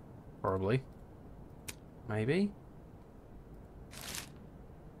 Probably. Maybe.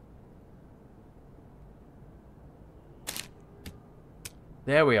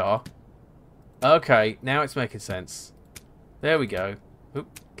 There we are. Okay, now it's making sense. There we go.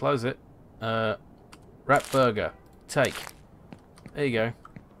 Oop, close it. Wrap burger. Take. There you go.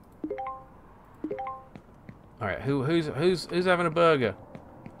 Alright, who's having a burger?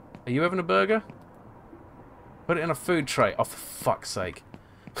 Are you having a burger? Put it in a food tray. Oh, for fuck's sake.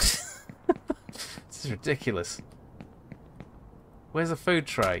 This is ridiculous. Where's a food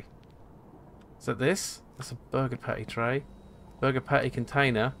tray? Is that this? That's a burger patty tray. Burger patty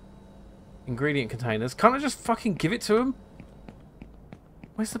container. Ingredient containers. Can't I just fucking give it to him?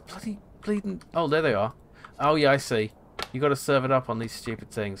 Where's the bloody bleeding... Oh, there they are. Oh, yeah, I see. You got to serve it up on these stupid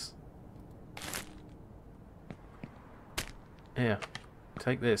things. Here.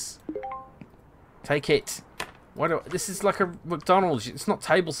 Take this. Take it. Why do... This is like a McDonald's. It's not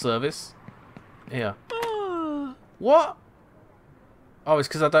table service. Here. What? Oh, it's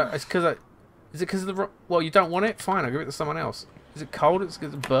because I don't... It's because I... Is it because of the... Well, you don't want it? Fine, I'll give it to someone else. Is it cold? It's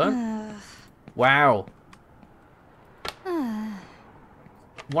because it's burnt? Wow.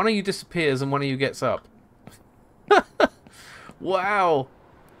 One of you disappears and one of you gets up. Wow.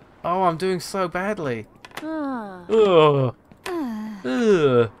 Oh, I'm doing so badly. Ugh.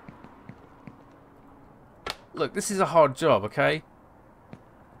 Ugh. Look, this is a hard job, okay?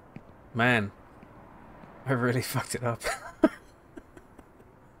 Man. I really fucked it up.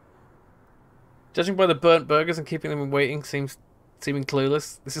 Judging by the burnt burgers and keeping them waiting seeming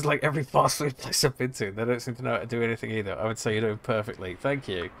clueless. This is like every fast food place I've been to. They don't seem to know how to do anything either. I would say you're doing perfectly. Thank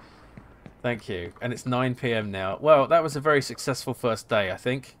you. Thank you. And it's 9 PM now. Well, that was a very successful first day, I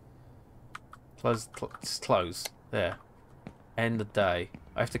think. Close. Just close. There. End the day.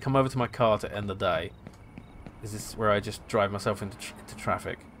 I have to come over to my car to end the day. Is this where I just drive myself into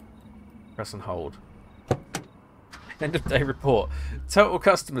traffic? Press and hold. End of day report. Total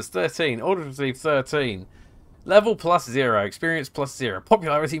customers 13. Order received 13. Level +0. Experience +0.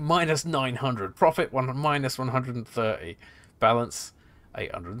 Popularity -900. Profit -130. Balance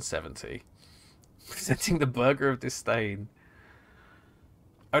 870. Presenting the burger of disdain.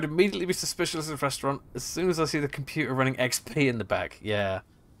 I would immediately be suspicious of the restaurant as soon as I see the computer running XP in the back. Yeah.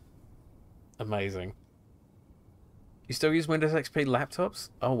 Amazing. You still use Windows XP laptops?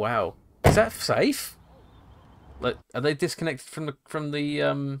 Oh wow. Is that safe? Like, are they disconnected from the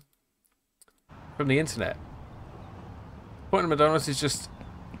internet? The point of McDonald's is just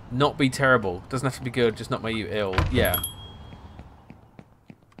not be terrible. Doesn't have to be good, just not make you ill. Yeah.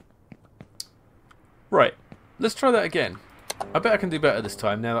 Right. Let's try that again. I bet I can do better this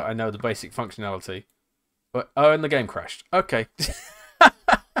time now that I know the basic functionality. But, oh, and the game crashed. Okay.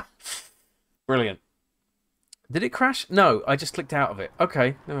 Brilliant. Did it crash? No, I just clicked out of it.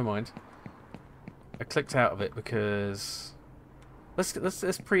 Okay, never mind. I clicked out of it because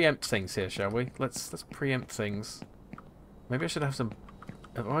let's preempt things here, shall we? Let's preempt things. Maybe I should have some.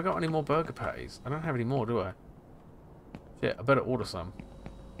 Have I got any more burger patties? I don't have any more, do I? Yeah, I better order some.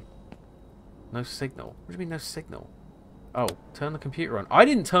 No signal. What do you mean no signal? Oh, turn the computer on. I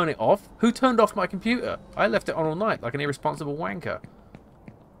didn't turn it off. Who turned off my computer? I left it on all night like an irresponsible wanker.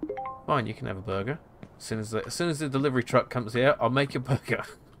 Fine, you can have a burger. As soon as the delivery truck comes here, I'll make your burger.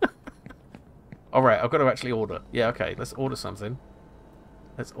 Alright, I've got to actually order. Yeah, okay, let's order something.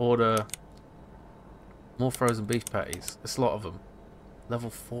 Let's order more frozen beef patties. There's a lot of them. Level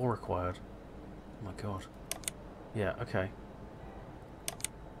 4 required. Oh my god. Yeah, okay.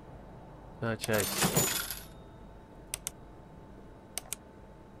 Purchase.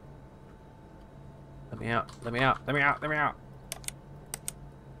 Let me out, let me out, let me out, let me out.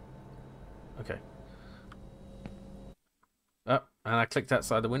 Okay. Oh, and I clicked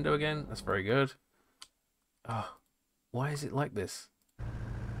outside the window again. That's very good. Oh, why is it like this?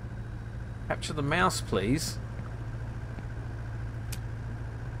 Capture the mouse, please.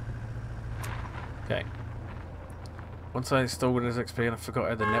 Okay. Once I installed Windows XP and I forgot I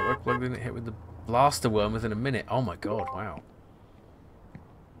had the network plugged in, it hit with the blaster worm within a minute. Oh my god, wow.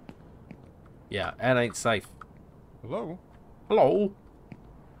 Yeah, that ain't safe. Hello? Hello?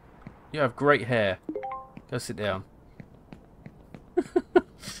 You have great hair. Go sit down.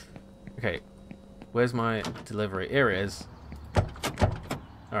 Okay. Where's my delivery? Here it is.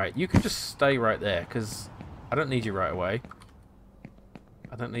 Alright, you can just stay right there, because I don't need you right away.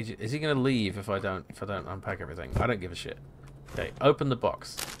 I don't need you. Is he going to leave if I don't unpack everything? I don't give a shit. Okay, open the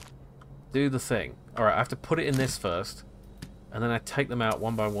box. Do the thing. Alright, I have to put it in this first. And then I take them out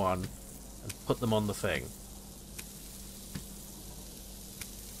one by one and put them on the thing.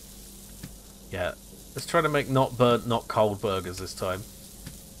 Yeah, let's try to make not burnt, not cold burgers this time.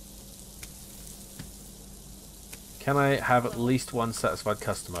 Can I have at least one satisfied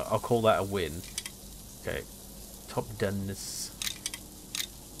customer? I'll call that a win. Okay, top doneness.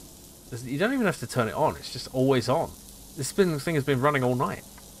 You don't even have to turn it on, it's just always on. This thing has been running all night.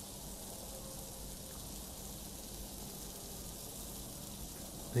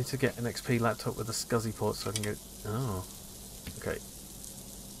 I need to get an XP laptop with a SCSI port so I can get... Oh. Okay.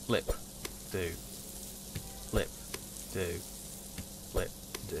 Flip. Do. Flip. Do. Flip.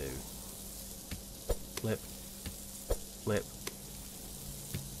 Do. Flip. Flip.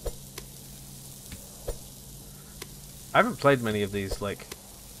 I haven't played many of these, like,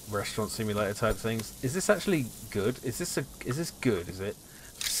 restaurant simulator type things. Is this actually good? Is this good, is it?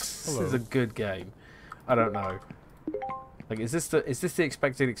 This is a good game. I don't know. Like, is this the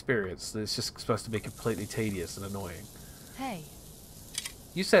expected experience? That it's just supposed to be completely tedious and annoying. Hey.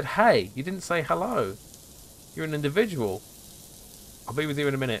 You said hey. You didn't say hello. You're an individual. I'll be with you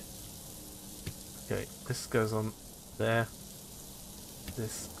in a minute. Okay, this goes on there.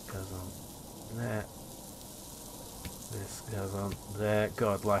 This goes on there. This goes on there.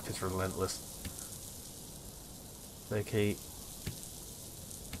 God, life is relentless. Take heat.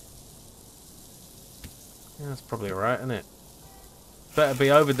 Yeah, that's probably alright, isn't it? Better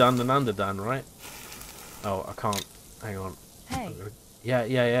be overdone than underdone, right? Oh, I can't. Hang on. Hey.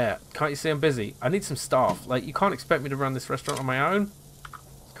 Yeah. Can't you see I'm busy? I need some staff. Like, you can't expect me to run this restaurant on my own.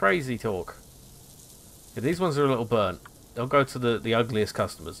 It's crazy talk. Yeah, these ones are a little burnt. They'll go to the ugliest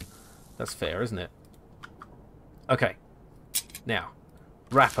customers. That's fair, isn't it? Okay. Now,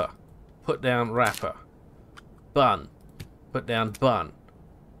 wrapper. Put down wrapper. Bun. Put down bun.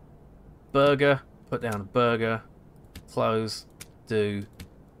 Burger. Put down burger. Close. Do.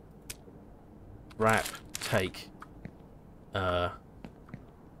 wrap, take,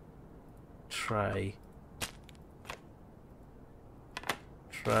 tray,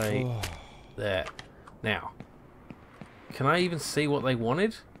 there. Now, can I even see what they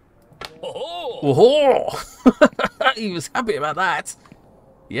wanted? Oh! He was happy about that.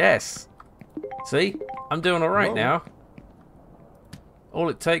 Yes. See? I'm doing alright now. All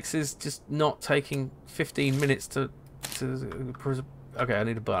it takes is just not taking 15 minutes to... Okay, I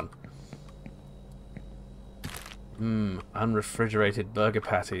need a bun. Unrefrigerated burger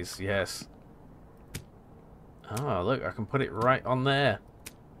patties. Yes. Oh, look, I can put it right on there.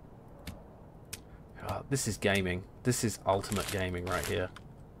 Oh, this is gaming. This is ultimate gaming right here.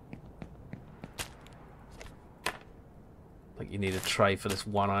 Like, you need a tray for this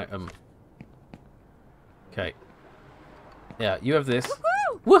one item. Okay. Yeah, you have this.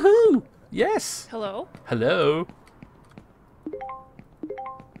 Woohoo! Woohoo! Yes! Hello? Hello?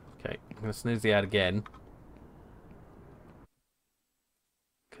 Okay, I'm going to snooze the ad again.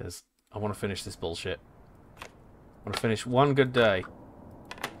 Because I want to finish this bullshit. I want to finish one good day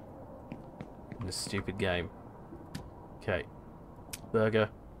in this stupid game. Okay. Burger.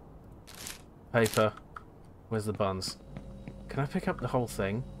 Paper. Where's the buns? Can I pick up the whole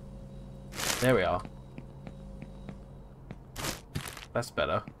thing? There we are. That's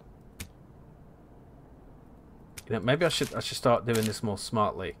better. You know, maybe I should start doing this more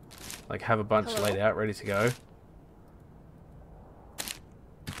smartly. Like have a bunch laid out, ready to go.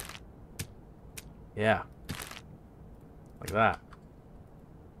 Yeah. Like that.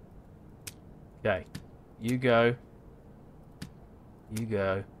 Okay. You go. You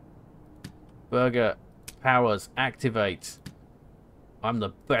go. Burger powers activate. I'm the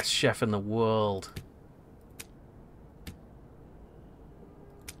best chef in the world.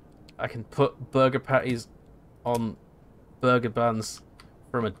 I can put burger patties on burger buns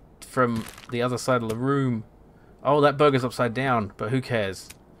from the other side of the room. Oh, that burger's upside down, but who cares?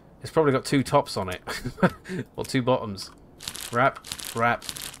 It's probably got 2 tops on it. Or 2 bottoms. Wrap, wrap,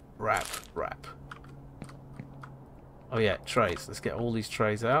 wrap, wrap. Oh yeah, trays. Let's get all these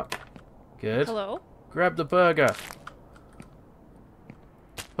trays out. Good. Hello? Grab the burger.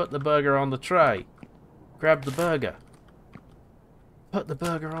 Put the burger on the tray. Grab the burger. Put the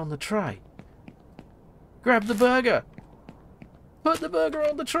burger on the tray. Grab the burger. Put the burger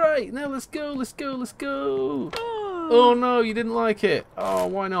on the tray. Now let's go, let's go, let's go. Oh no, you didn't like it. Oh,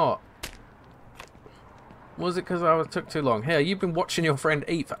 why not? Was it because I took too long? Here, you've been watching your friend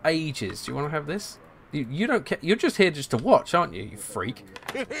eat for ages. Do you want to have this? You don't care. You're just here just to watch, aren't you, you freak?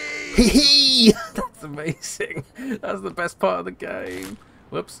 Hee That's amazing. That's the best part of the game.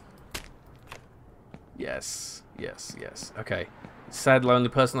 Whoops. Yes, yes, yes. Okay. Sad, lonely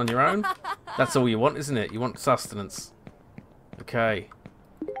person on your own? That's all you want, isn't it? You want sustenance. Okay.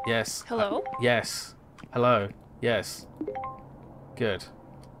 Yes. Hello? Yes. Hello. Yes. Good.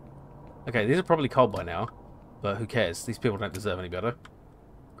 Okay, these are probably cold by now. But who cares? These people don't deserve any better.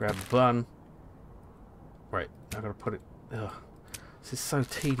 Grab a bun. Right, I've got to put it... Ugh. This is so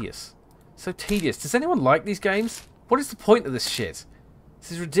tedious. So tedious. Does anyone like these games? What is the point of this shit?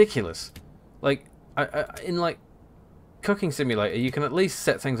 This is ridiculous. Like, in like Cooking Simulator, you can at least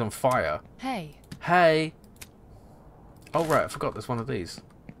set things on fire. Hey. Hey. Oh right, I forgot there's one of these.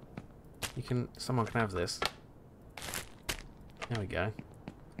 You can. Someone can have this. There we go.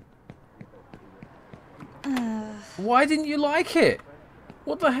 Why didn't you like it?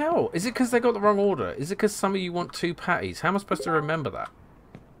 What the hell? Is it because they got the wrong order? Is it because some of you want 2 patties? How am I supposed to remember that?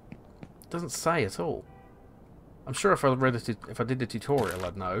 It doesn't say at all. I'm sure if I read it, if I did the tutorial,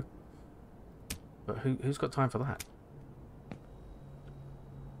 I'd know. But who's got time for that?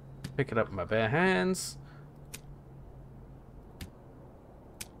 Pick it up with my bare hands.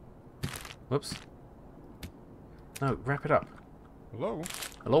 Whoops. No, wrap it up. Hello?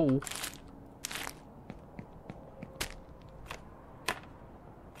 Hello?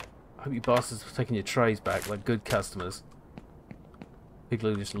 I hope you bastards are taking your trays back like good customers.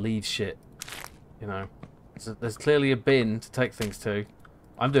 People who just leave shit. You know. So there's clearly a bin to take things to.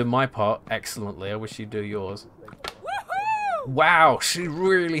 I'm doing my part excellently. I wish you'd do yours. Wow, she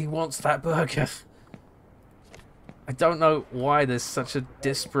really wants that burger. I don't know why there's such a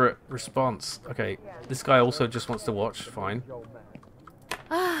disparate response. Okay, this guy also just wants to watch. Fine.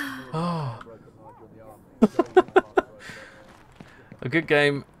 Oh. A good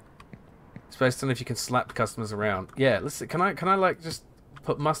game is based on if you can slap customers around. Yeah, let's see. Can I like just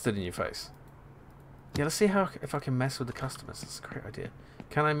put mustard in your face? Yeah, let's see if I can mess with the customers. That's a great idea.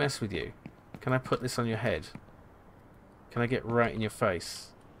 Can I mess with you? Can I put this on your head? Can I get right in your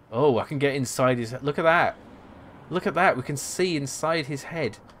face? Oh, I can get inside his head. Look at that. Look at that. We can see inside his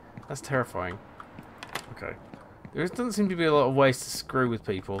head. That's terrifying. Okay. There doesn't seem to be a lot of ways to screw with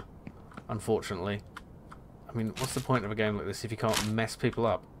people, unfortunately. I mean, what's the point of a game like this if you can't mess people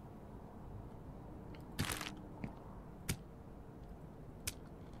up?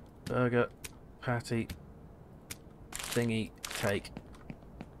 Burger, patty, thingy, cake.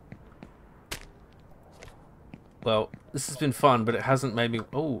 Well, this has been fun, but it hasn't made me...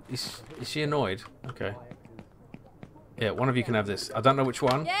 Oh, is she annoyed? Okay. Yeah, one of you can have this. I don't know which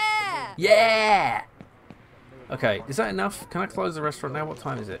one. Yeah! Yeah! Okay, is that enough? Can I close the restaurant now? What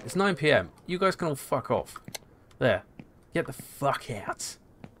time is it? It's 9 PM. You guys can all fuck off. There. Get the fuck out.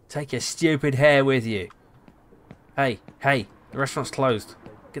 Take your stupid hair with you. Hey, hey, the restaurant's closed.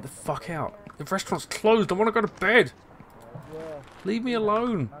 Get the fuck out. The restaurant's closed. I want to go to bed. Leave me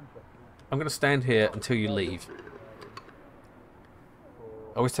alone. I'm going to stand here until you leave.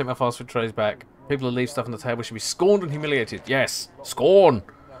 I always take my fast food trays back. People who leave stuff on the table should be scorned and humiliated. Yes, scorn.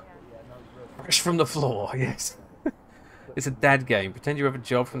 Fresh from the floor, yes. It's a dad game. Pretend you have a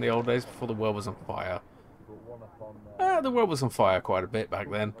job from the old days before the world was on fire. The world was on fire quite a bit back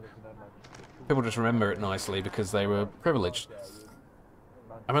then. People just remember it nicely because they were privileged.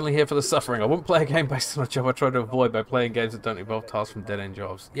 I'm only here for the suffering. I wouldn't play a game based on a job I try to avoid by playing games that don't involve tasks from dead-end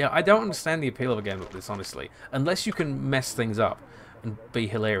jobs. Yeah, I don't understand the appeal of a game like this, honestly. Unless you can mess things up and be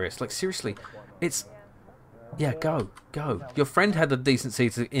hilarious. Like, seriously, it's... Yeah, go. Your friend had the decency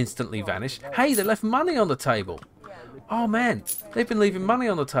to instantly vanish. Hey, they left money on the table. Oh, man. They've been leaving money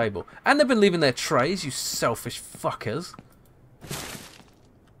on the table. And they've been leaving their trays, you selfish fuckers.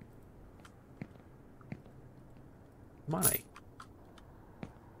 Money.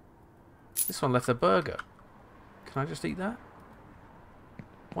 This one left a burger. Can I just eat that?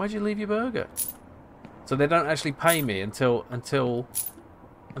 Why'd you leave your burger? So they don't actually pay me until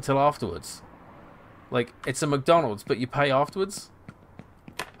afterwards. Like, it's a McDonald's, but you pay afterwards?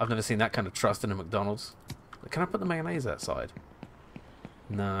 I've never seen that kind of trust in a McDonald's. Can I put the mayonnaise outside?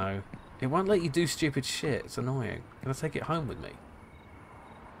 No. It won't let you do stupid shit. It's annoying. Can I take it home with me?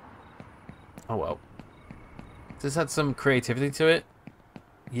 Oh well. This had some creativity to it.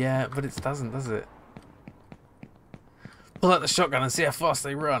 Yeah, but it doesn't, does it? Pull out the shotgun and see how fast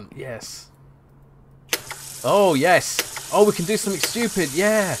they run. Yes. Oh, yes. Oh, we can do something stupid.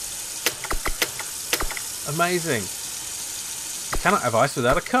 Yeah. Amazing. I cannot have ice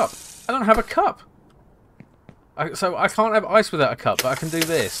without a cup. I don't have a cup. So I can't have ice without a cup, but I can do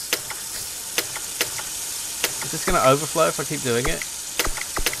this. Is this going to overflow if I keep doing it?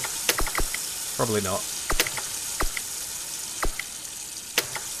 Probably not.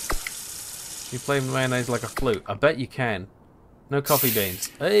 You play mayonnaise like a flute. I bet you can. No coffee beans.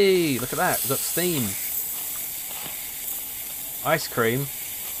 Hey, look at that. We've got steam. Ice cream.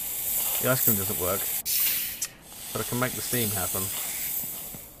 The ice cream doesn't work. But I can make the steam happen.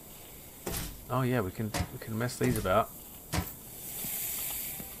 Oh yeah, we can mess these about.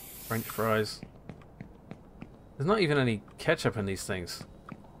 French fries. There's not even any ketchup in these things.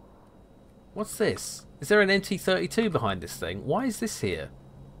 What's this? Is there an MT32 behind this thing? Why is this here?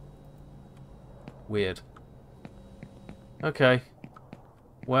 Weird. Okay.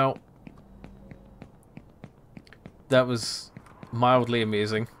 Well, that was mildly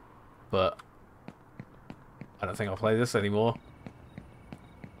amusing, but I don't think I'll play this anymore.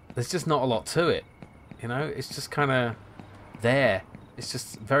 There's just not a lot to it, you know? It's just kind of there. It's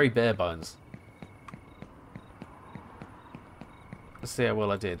just very bare bones. Let's see how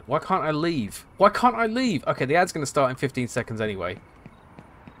well I did. Why can't I leave? Why can't I leave? Okay, the ad's going to start in 15 seconds anyway.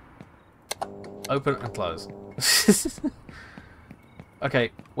 Open and close.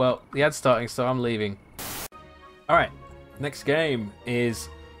 Okay, well, the ad's starting, so I'm leaving. Alright, next game is...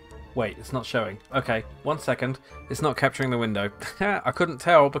 Wait, it's not showing. Okay, 1 second. It's not capturing the window. I couldn't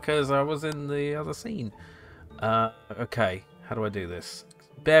tell because I was in the other scene. Okay, how do I do this?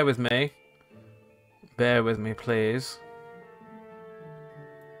 Bear with me. Bear with me, please.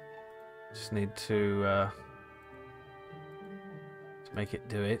 Just need to make it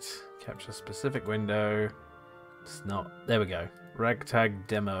do it. Capture a specific window. It's not. There we go. Ragtag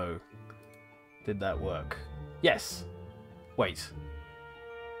demo. Did that work? Yes. Wait.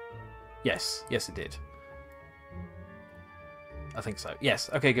 Yes. Yes, it did. I think so. Yes.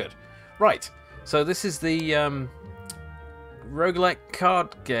 Okay, good. Right. So this is the roguelike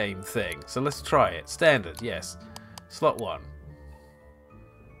card game thing. So let's try it. Standard. Yes. Slot 1.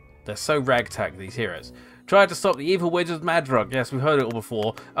 They're so ragtag, these heroes. Try to stop the evil witch of Madrug. Yes, we've heard it all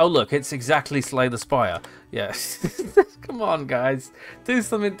before. Oh, look, it's exactly Slay the Spire. Yes. Come on, guys. Do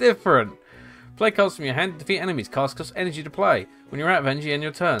something different. Play cards from your hand, defeat enemies, cast cost energy to play. When you're out of energy, end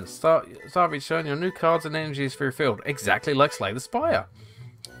your turn. Start each turn, your new cards and energies for your field. Exactly like Slay the Spire.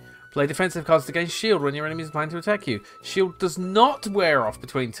 Play defensive cards to gain shield when your enemy is planning to attack you. Shield does not wear off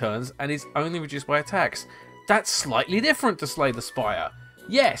between turns and is only reduced by attacks. That's slightly different to Slay the Spire.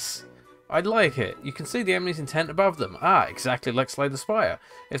 Yes, I'd like it. You can see the enemy's intent above them. Ah, exactly like Slay the Spire.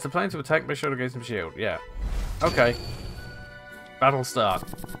 If they're planning to attack, make sure to gain some shield. Yeah. Okay. Battle start.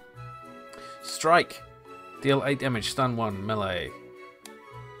 Strike. Deal 8 damage, stun 1, melee.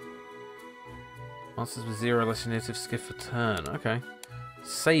 Monsters with 0 less initiative skip for turn. Okay.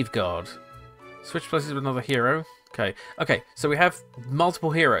 Save guard. Switch places with another hero. Okay. Okay, so we have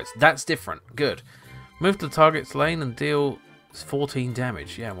multiple heroes. That's different. Good. Move to the target's lane and deal 14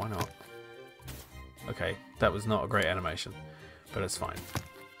 damage. Yeah, why not? Okay, that was not a great animation, but it's fine.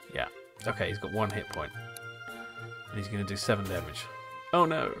 Yeah. Okay, he's got 1 hit point. And he's going to do 7 damage. Oh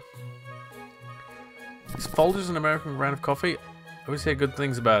no. Is Folgers an American brand of coffee? I always hear good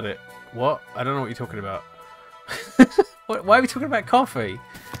things about it. What? I don't know what you're talking about. Why are we talking about coffee?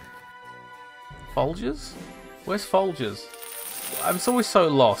 Folgers? Where's Folgers? I'm always so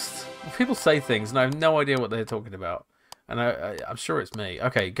lost. People say things and I have no idea what they're talking about. And I'm sure it's me.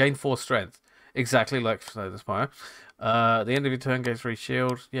 Okay, gain 4 strength. Exactly like Slay the Spire. At the end of your turn, gain 3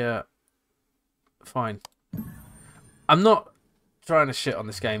 shield. Yeah. Fine. I'm not trying to shit on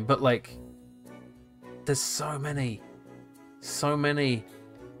this game, but like, there's so many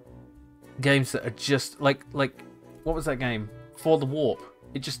games that are just like what was that game? For the Warp.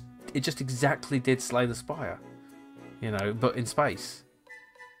 It just exactly did Slay the Spire, you know, but in space.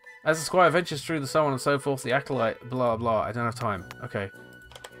 As the Squire ventures through the so on and so forth, the acolyte, blah blah. I don't have time. Okay,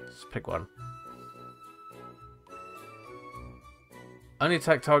 just pick one. Only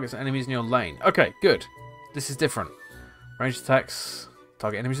attack targets and enemies in your lane. Okay, good. This is different. Ranged attacks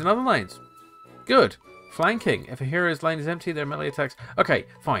target enemies in other lanes. Good. Flanking. If a hero's lane is empty, their melee attacks. Okay,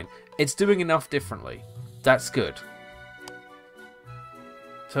 fine. It's doing enough differently. That's good.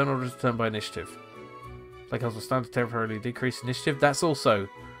 Turn orders returned by initiative. Play cards will stand to temporarily decrease initiative. That's also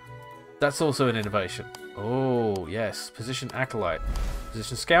an innovation. Oh yes. Position acolyte.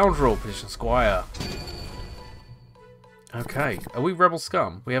 Position scoundrel. Position squire. Okay. Are we rebel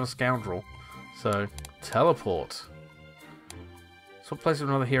scum? We have a scoundrel. So teleport. Swap places with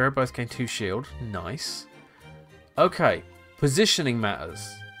another hero, both gain 2 shield. Nice. Okay, positioning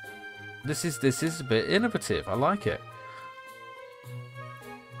matters. This is a bit innovative. I like it.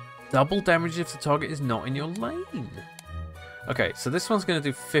 Double damage if the target is not in your lane. Okay, so this one's going to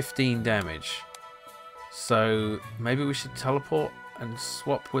do 15 damage. So maybe we should teleport and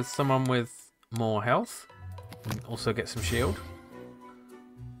swap with someone with more health. And also get some shield.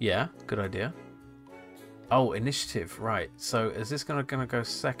 Yeah, good idea. Oh, initiative, right. So is this gonna go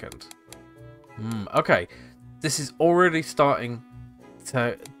second? Okay. This is already starting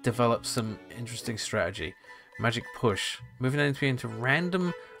to develop some interesting strategy. Magic push. Moving enemy into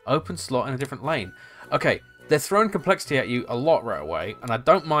random open slot in a different lane. Okay, they're throwing complexity at you a lot right away, and I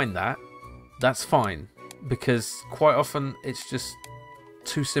don't mind that. That's fine. Because quite often it's just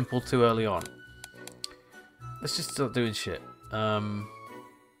too simple too early on. Let's just start doing shit.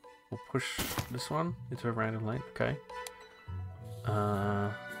 We'll push this one into a random lane. Okay.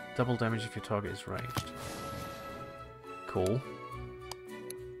 Double damage if your target is ranged. Cool.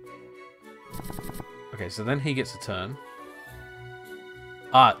 Okay, so then he gets a turn.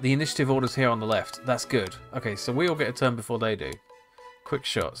 Ah, the initiative order's here on the left. That's good. Okay, so we all get a turn before they do. Quick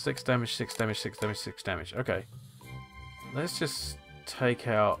shot. 6 damage, 6 damage, 6 damage, 6 damage. Okay. Let's just take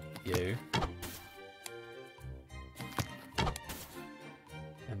out you.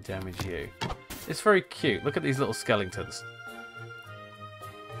 And damage you. It's very cute. Look at these little skeletons.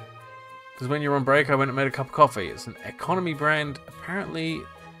 Because when you're on break, I went and made a cup of coffee. It's an economy brand. Apparently,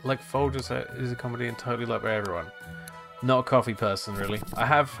 like Folgers is a comedy and totally loved by everyone. Not a coffee person, really. I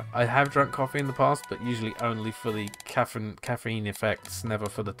have drunk coffee in the past, but usually only for the caffeine effects, never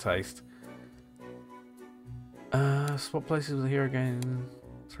for the taste. Swap places with the hero, gain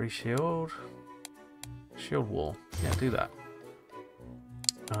 3 shield. Shield wall. Yeah, do that.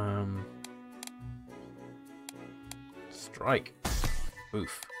 Strike.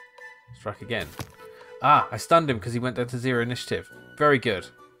 Oof. Strike again. Ah, I stunned him because he went down to 0 initiative. Very good.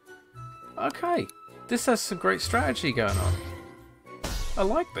 Okay. This has some great strategy going on. I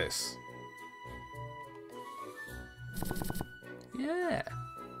like this. Yeah.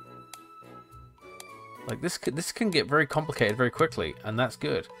 Like this can get very complicated very quickly, and that's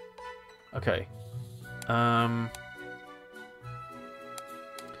good. Okay.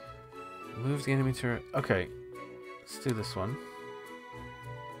 Move the enemy to... Okay. Let's do this one.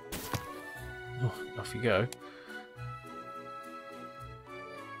 Oh, off you go.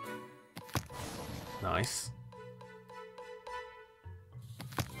 Nice.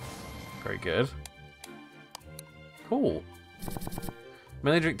 Very good. Cool.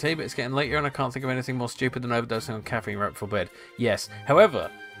 Mainly drink tea, but it's getting later and I can't think of anything more stupid than overdosing on caffeine right before bed. Yes.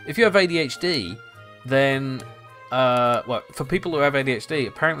 However, if you have ADHD, then, well, for people who have ADHD,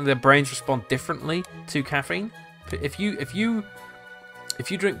 apparently their brains respond differently to caffeine. If you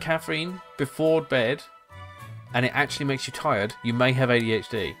drink caffeine before bed and it actually makes you tired, you may have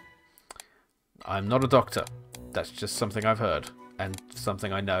ADHD. I'm not a doctor. That's just something I've heard and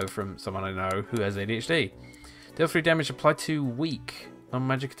something I know from someone I know who has ADHD. Deal 3 damage applied to weak.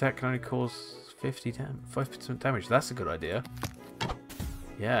 Non-magic attack can only cause 5% damage. That's a good idea.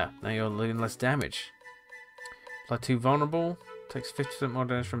 Yeah, now you're doing less damage. Apply 2 vulnerable. Takes 50% more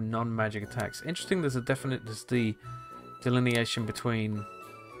damage from non-magic attacks. Interesting, there's the delineation between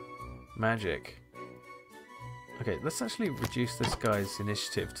magic. Okay, let's actually reduce this guy's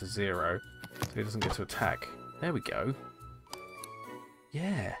initiative to 0 so he doesn't get to attack. There we go.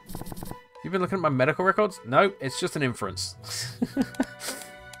 Yeah. You've been looking at my medical records? No, it's just an inference.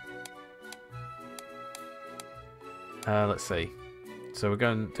 Let's see. So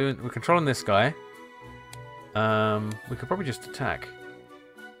we're controlling this guy. We could probably just attack.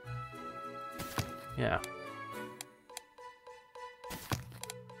 Yeah.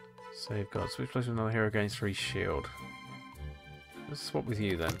 So you've got switch place with another hero gains 3 shield. Let's swap with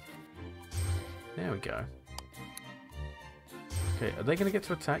you then. There we go. Okay, are they going to get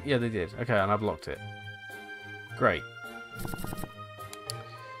to attack? Yeah, they did. Okay, and I blocked it. Great.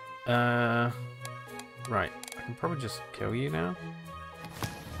 Right. I can probably just kill you now.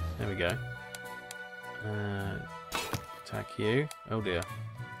 There we go. Attack you. Oh dear.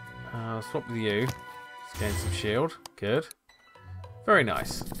 I'll swap with you. Let's gain some shield. Good. Very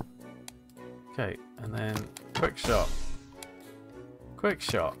nice. Okay, and then quick shot. Quick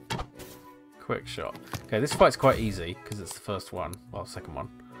shot. Quick shot. Okay, this fight's quite easy because it's the first one. Well, second one.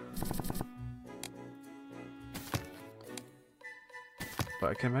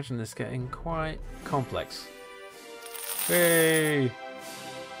 But I can imagine this getting quite complex. Hey!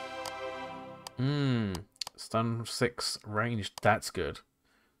 Stun 6 ranged. That's good.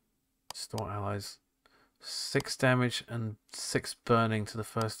 Store allies. 6 damage and 6 burning to the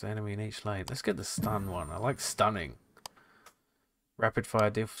first enemy in each lane. Let's get the stun one. I like stunning. Rapid fire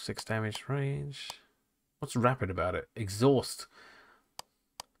deal 6 damage range. What's rapid about it? Exhaust.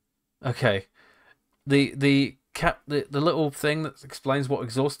 Okay. The little thing that explains what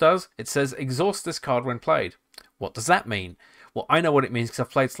exhaust does. It says exhaust this card when played. What does that mean? Well, I know what it means because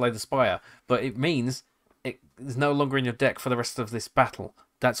I've played Slay the Spire, but it means it is no longer in your deck for the rest of this battle.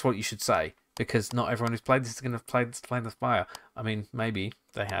 That's what you should say, because not everyone who's played this is going to have played Slay the Spire. I mean, maybe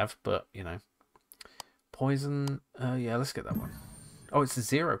they have, but you know. Poison. Yeah, let's get that one. Oh, it's a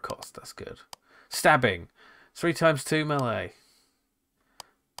 0 cost. That's good. Stabbing. 3 times 2 melee.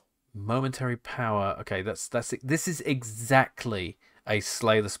 Momentary power. Okay, that's it. This is exactly a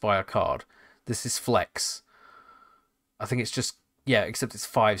Slay the Spire card. This is flex. I think it's just, yeah, except it's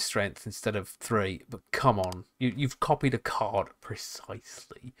 5 strength instead of 3. But come on, you've copied a card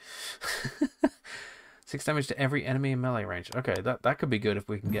precisely. 6 damage to every enemy in melee range. Okay, that could be good if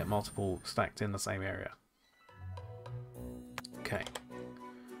we can get multiple stacked in the same area. Okay.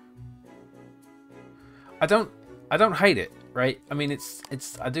 I don't hate it, right? I mean,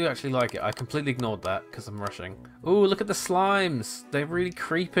 I do actually like it. I completely ignored that because I'm rushing. Ooh, look at the slimes. They're really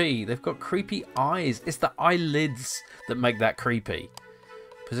creepy. They've got creepy eyes. It's the eyelids that make that creepy.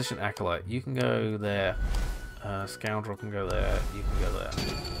 Position Acolyte. You can go there. Scoundrel can go there. You can go there.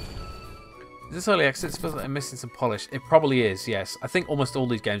 Is this early access? It feels like I'm missing some polish. It probably is, yes. I think almost all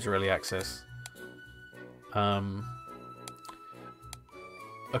these games are early access.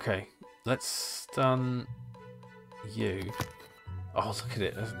 Okay. Let's stun you. Oh, look at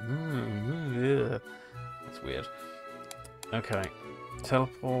it. That's weird. Okay.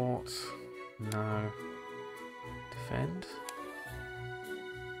 Teleport. No. Defend.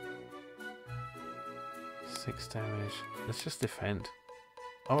 6 damage. Let's just defend.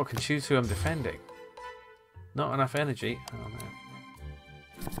 Oh, I can choose who I'm defending. Not enough energy. Oh no.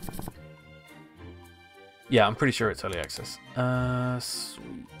 Yeah, I'm pretty sure it's early access.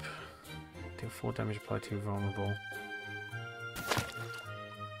 Sweep. Deal 4 damage, apply 2 vulnerable.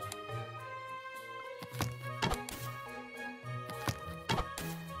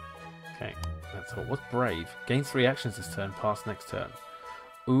 Okay, that's all. What's brave? Gain 3 actions this turn, pass next turn.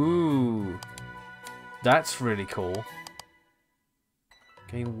 Ooh, that's really cool.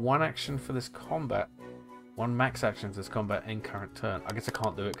 Gain 1 action for this combat. 1 max action for this combat in current turn. I guess I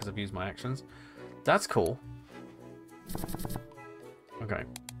can't do it because I've used my actions. That's cool. Okay.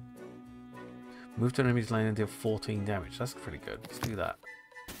 Move to an enemy's lane and deal 14 damage. That's pretty good. Let's do that.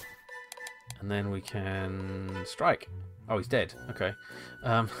 And then we can strike. Oh, he's dead. Okay.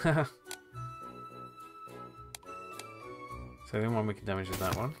 So the only one we can damage is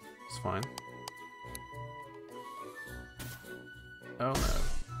that one. It's fine. Oh no.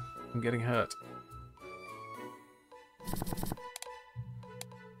 I'm getting hurt.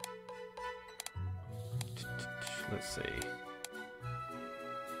 Let's see.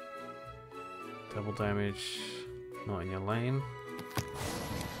 Double damage. Not in your lane.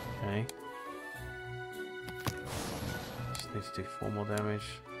 Okay. Just need to do 4 more damage.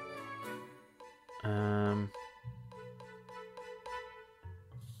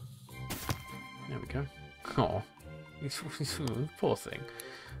 There we go. Oh, poor thing.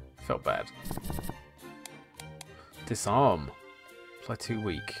 Felt bad. Disarm. Apply 2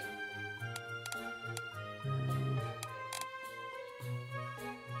 weak.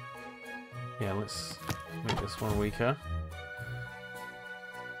 Yeah, let's make this one weaker.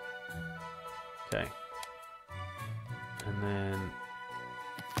 Okay. And then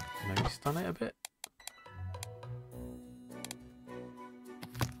maybe stun it a bit.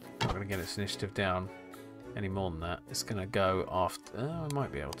 Not going to get its initiative down any more than that. It's going to go after... Oh, I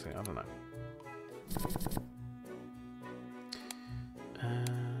might be able to. I don't know.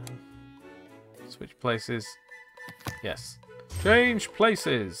 Switch places. Yes. Change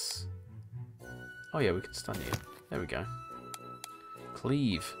places! Oh yeah, we can stun you. There we go.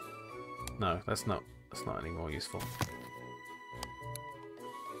 Cleave. No, that's not any more useful.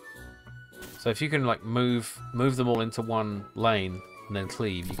 So if you can like move them all into one lane and then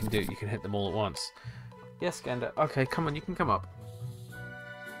cleave, you can do it. You can hit them all at once. Yes, Gander. Okay, come on, you can come up.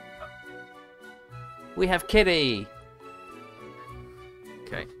 We have Kitty.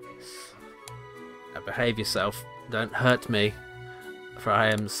 Okay. Now behave yourself. Don't hurt me, for I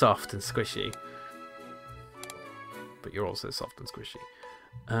am soft and squishy. But you're also soft and squishy.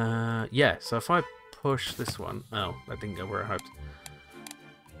 Yeah, so if I push this one... Oh, that didn't go where I hoped.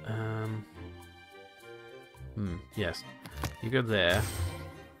 Yes. You go there,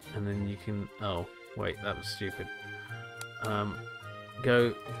 and then you can... Oh, wait, that was stupid.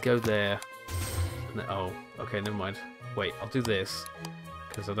 Go there. And then, oh, okay, never mind. Wait, I'll do this,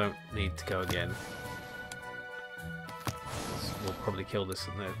 because I don't need to go again. We'll probably kill this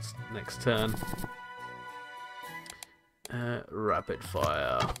in the next turn. Rapid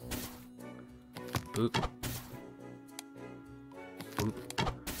fire. Boop. Boop.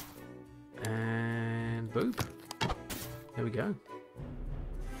 And boop. There we go.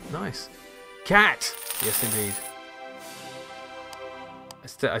 Nice. Cat! Yes, indeed.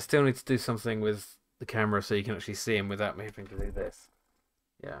 I still need to do something with the camera so you can actually see him without me having to do this.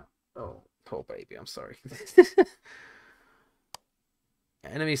 Yeah. Oh, poor baby. I'm sorry.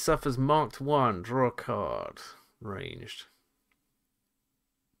 Enemy suffers marked 1. Draw a card. Ranged.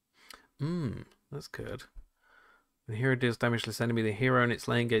 That's good. When the hero deals damage to this enemy, the hero in its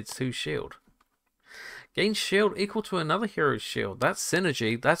lane gains 2 shield. Gain shield equal to another hero's shield. That's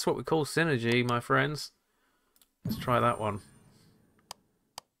synergy. That's what we call synergy, my friends. Let's try that one.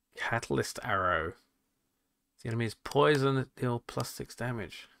 Catalyst arrow. If the enemy is poisoned, deal +6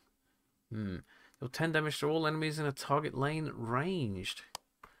 damage. Deal 10 damage to all enemies in a target lane ranged.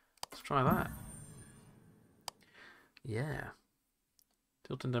 Let's try that. Yeah.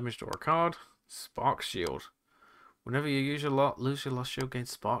 Deal 10 damage to our card. Spark shield. Whenever you use your lose your lost shield, gain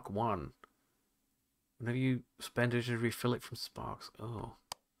spark 1. Whenever you spend it, you refill it from sparks. Oh.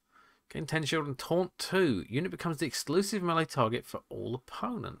 Gain 10 shield and taunt 2. Unit becomes the exclusive melee target for all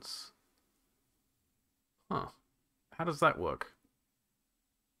opponents. Huh. How does that work?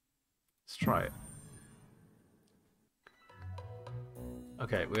 Let's try it.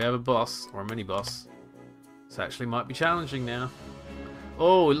 Okay, we have a boss, or a mini-boss. This actually might be challenging now.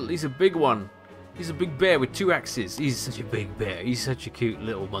 Oh, he's a big one. He's a big bear with 2 axes. He's such a big bear. He's such a cute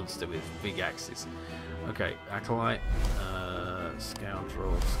little monster with big axes. Okay, Acolyte,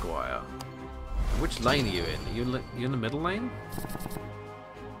 Scoundrel, Squire. Which lane are you in? Are you in the middle lane?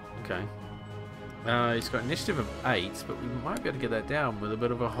 Okay. He's got initiative of 8, but we might be able to get that down with a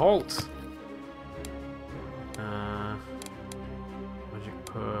bit of a halt. Magic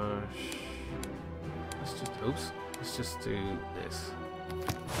push. Let's just do this.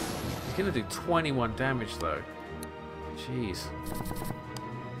 He's gonna do 21 damage though. Jeez.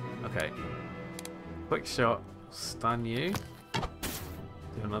 Okay. Quick shot. Stun you.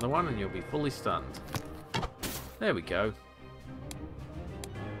 Do another one and you'll be fully stunned. There we go.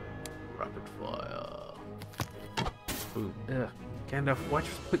 Rapid fire. Ooh, ugh. Gandalf, why'd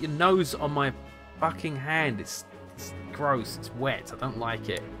you put your nose on my fucking hand? It's gross. It's wet. I don't like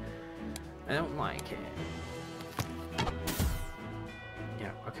it. I don't like it.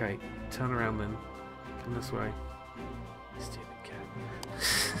 Yeah, okay. Okay, turn around then. Come this way. Stupid cat.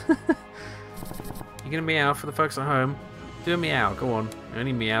 You gonna meow for the folks at home? Do a meow, go on. He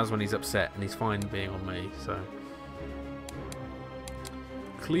only meows when he's upset, and he's fine being on me, so.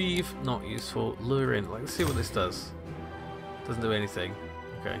 Cleave, not useful. Lure in. Let's see what this does. Doesn't do anything.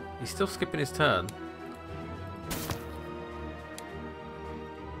 Okay. He's still skipping his turn.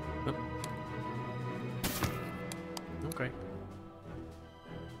 Oh. Okay.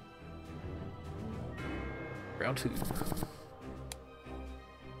 Round 2.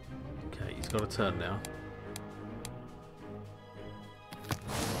 Okay, he's got a turn now.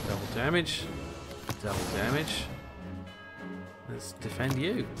 Double damage. Double damage. Let's defend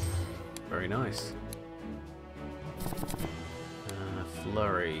you. Very nice.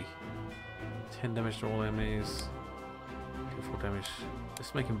 Flurry. 10 damage to all enemies. 2-4 damage.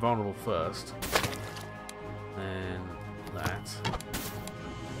 Let's make him vulnerable first. Then that.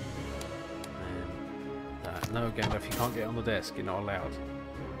 Then that. No, Gandalf, you can't get on the desk. You're not allowed.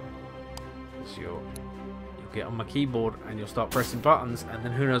 So you'll get on my keyboard and you'll start pressing buttons, and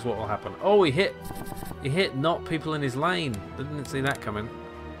then who knows what will happen. Oh, he hit! He hit not people in his lane. Didn't see that coming.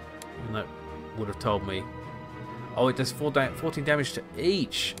 Even though it would have told me. Oh, it does 14 damage to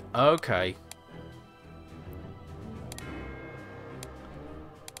each. Okay.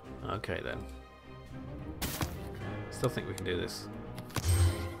 Okay then. Still think we can do this.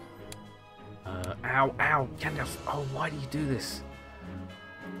 Ow, ow, Gandalf. Oh, why do you do this?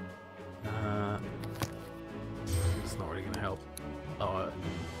 It's not really going to help. Oh,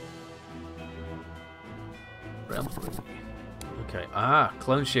 round 3. Okay. Ah,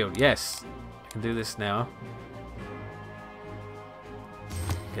 clone shield. Yes, I can do this now.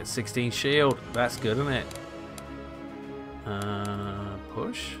 Get 16 shield. That's good, isn't it?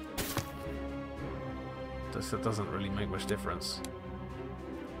 Push. That doesn't really make much difference.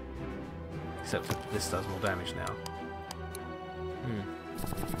 Except that this does more damage now.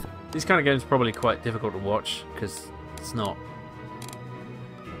 These kind of games are probably quite difficult to watch because it's not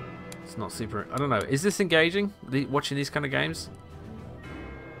super. I don't know. Is this engaging? Watching these kind of games?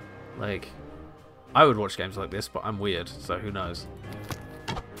 Like, I would watch games like this, but I'm weird, so who knows?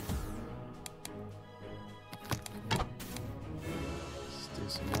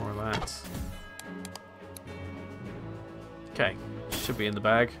 Some more of that. Okay, should be in the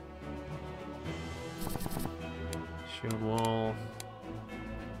bag. Shield wall.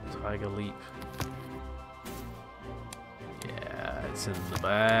 Tiger leap. Yeah, it's in the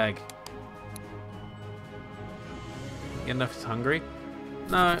bag. Get enough he's hungry?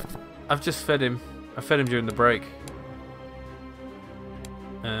 No, I've just fed him. I fed him during the break.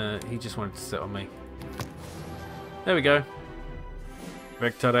 He just wanted to sit on me. There we go.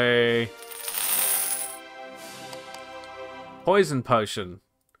 Victory! Poison potion.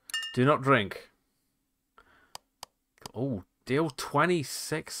 Do not drink. Oh, deal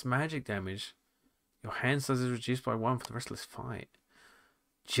 26 magic damage. Your hand size is reduced by 1 for the rest of this fight.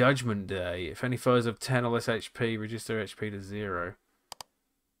 Judgment Day. If any foes have 10 or less HP, reduce their HP to 0.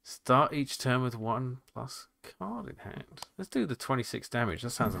 Start each turn with 1 plus card in hand. Let's do the 26 damage.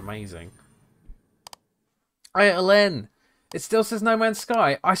 That sounds amazing. Hey, Alen! It still says No Man's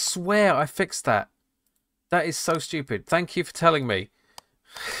Sky. I swear I fixed that. That is so stupid. Thank you for telling me.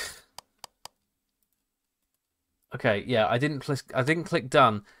 Okay, yeah, I didn't click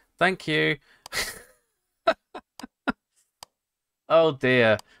done. Thank you. Oh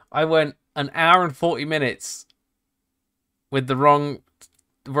dear. I went an hour and 40 minutes with the wrong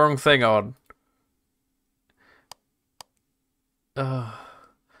thing on.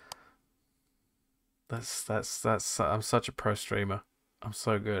 That's I'm such a pro streamer. I'm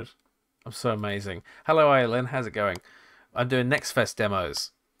so good. I'm so amazing. Hello, Aylin. How's it going? I'm doing Next Fest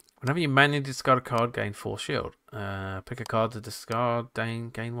demos. Whenever you manually discard a card, gain 4 shield. Pick a card to discard,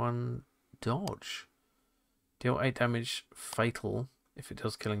 gain 1 dodge. Deal 8 damage, fatal, if it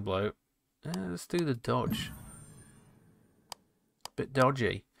does killing blow. Let's do the dodge. Bit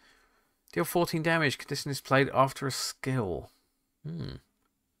dodgy. Deal 14 damage, condition is played after a skill. Whenever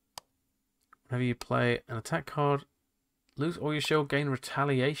you play an attack card, lose all your shield, gain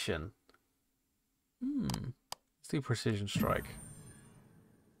retaliation. Let's do precision strike.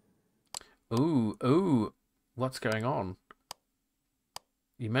 Ooh, what's going on?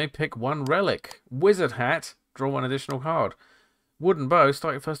 You may pick 1 relic. Wizard hat, draw 1 additional card. Wooden bow,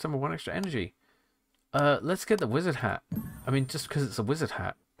 start your first turn with 1 extra energy. Let's get the wizard hat. I mean, just because it's a wizard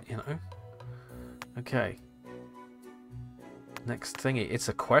hat, you know? Okay. Next thingy, it's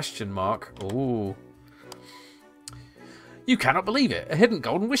a question mark. Ooh. You cannot believe it. A hidden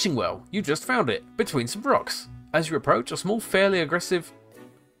golden wishing well. You just found it, between some rocks. As you approach, a small, fairly aggressive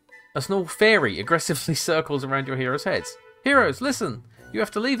A small fairy aggressively circles around your heroes' heads. Heroes, listen! You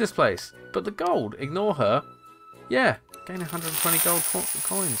have to leave this place. But the gold, ignore her. Yeah, gain 120 gold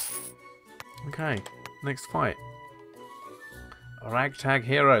coins. Okay, next fight. Ragtag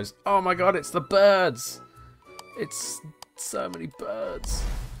Heroes. Oh my god, it's the birds! It's so many birds.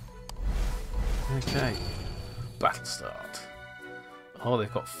 Okay, battle start. Oh,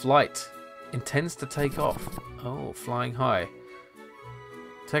 they've got flight. Intends to take off. Oh, flying high.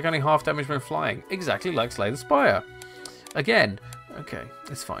 Take only half damage when flying. Exactly like Slay the Spire. Again. Okay,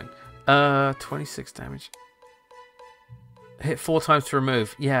 it's fine. 26 damage. Hit 4 times to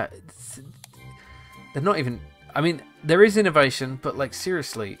remove. Yeah, they're not even... I mean, there is innovation, but like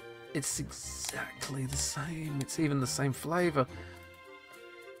seriously, it's exactly the same. It's even the same flavor.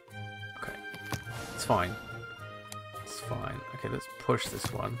 Okay, it's fine. It's fine. Okay, let's push this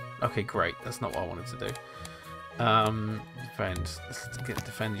one. Okay, great. That's not what I wanted to do. Defend. Let's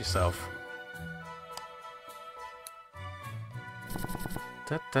defend yourself.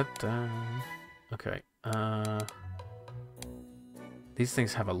 Da, da, da. Okay. These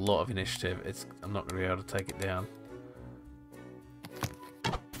things have a lot of initiative. I'm not going to be able to take it down.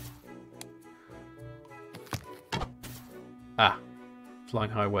 Ah.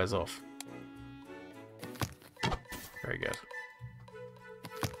 Flying high wears off. Very good.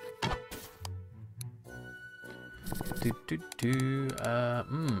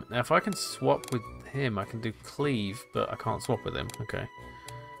 Now if I can swap with him, I can do cleave, but I can't swap with him. Okay.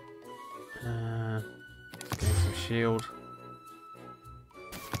 Gain some shield.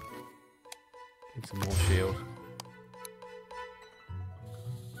 Need some more shield.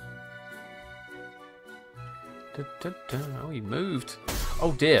 Oh, he moved.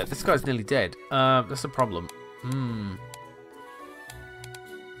 Oh dear, this guy's nearly dead. That's a problem.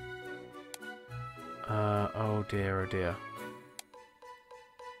 Oh dear, oh dear.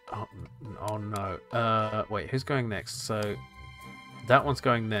 Oh no. Wait, who's going next? So, that one's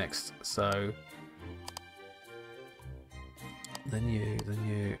going next. So, then you.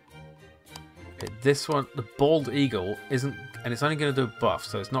 Okay, this one, the bald eagle, isn't, and it's only going to do a buff,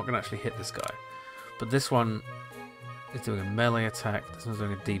 so it's not going to actually hit this guy. But this one is doing a melee attack. This one's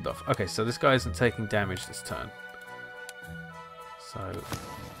doing a debuff. Okay, so this guy isn't taking damage this turn. So,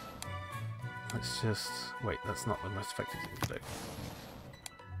 let's just... Wait, that's not the most effective thing to do.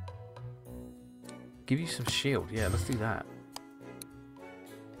 Give you some shield. Yeah, let's do that.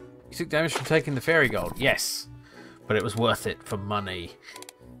 You took damage from taking the fairy gold. Yes! But it was worth it for money.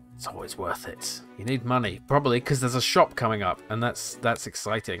 It's always worth it. You need money. Probably because there's a shop coming up. And that's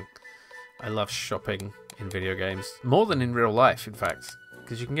exciting. I love shopping in video games. More than in real life, in fact.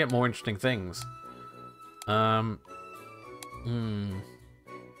 Because you can get more interesting things.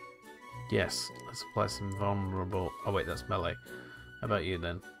 Yes, let's apply some vulnerable... Oh wait, that's melee. How about you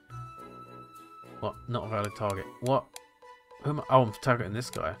then? What? Not a valid target. What? Who am I? Oh, I'm targeting this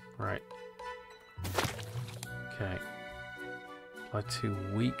guy. Right. Okay. Apply 2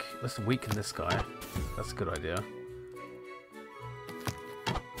 weak. Let's weaken this guy. That's a good idea.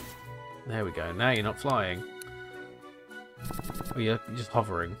 There we go. Now you're not flying. Oh, you're just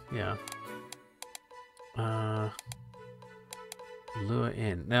hovering. Yeah. Lure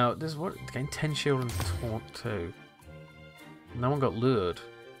in. Now, this is what? Gain 10 shield and taunt too. No one got lured.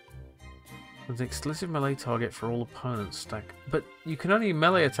 With the exclusive melee target for all opponents stack. But you can only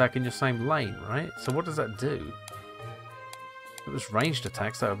melee attack in your same lane, right? So what does that do? If it was ranged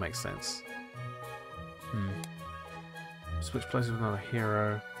attacks, that would make sense. Switch places with another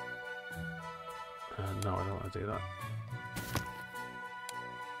hero. No, I don't want to do that.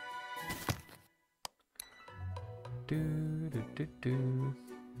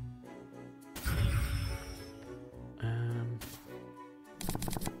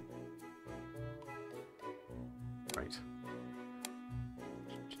 Right.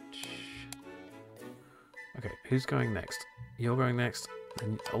 Okay, who's going next? You're going next.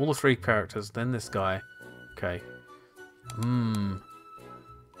 Then all the 3 characters, then this guy. Okay. I'm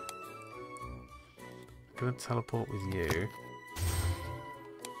gonna teleport with you.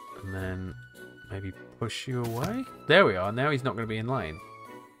 And then maybe push you away? There we are. Now he's not going to be in lane.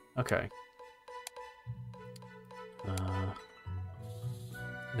 Okay.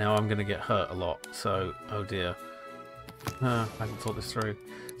 Now I'm going to get hurt a lot. So, oh dear. I can thought this through.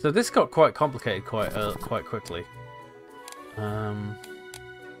 So this got quite complicated quite quickly.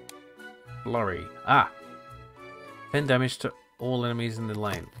 Blurry. Ah! 10 damage to all enemies in the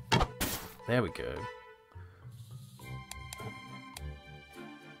lane. There we go.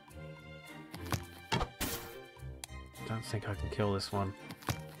 I don't think I can kill this one.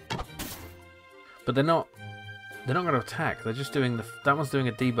 But they're not... They're not going to attack. They're just doing that one's doing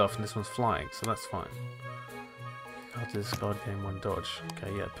a debuff and this one's flying, so that's fine. After this card, gain 1 dodge.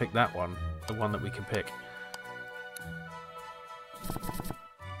 Okay, yeah, pick that one. The one that we can pick.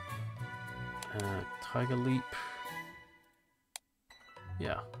 Tiger Leap.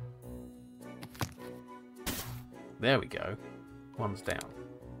 Yeah. There we go. One's down.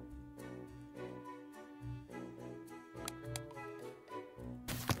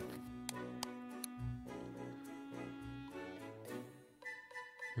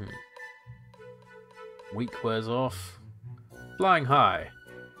 Weak wears off. Flying high.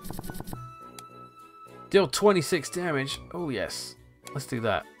 Deal 26 damage. Oh yes. Let's do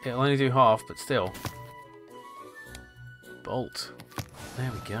that. It'll only do half, but still. Bolt.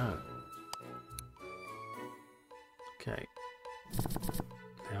 There we go. Okay.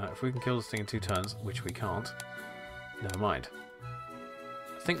 Now, if we can kill this thing in 2 turns, which we can't, never mind.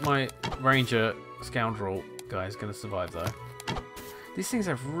 I think my Ranger Scoundrel guy is going to survive, though. These things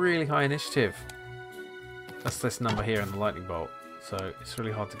have really high initiative. That's this number here in the lightning bolt, so it's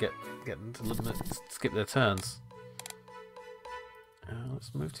really hard to get them to skip their turns.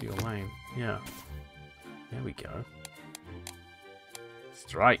 Let's move to your lane. Yeah. There we go.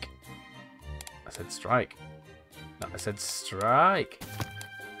 Strike. I said strike. No, I said strike.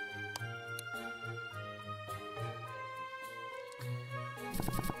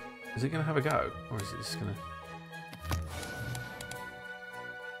 Is it going to have a go, or is it just going to...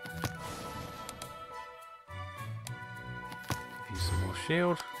 Some more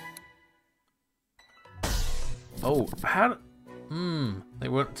shield. Oh, how? They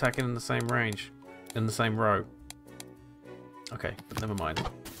weren't attacking in the same range, in the same row. Okay, but never mind.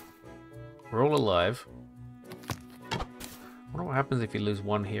 We're all alive. I wonder what happens if you lose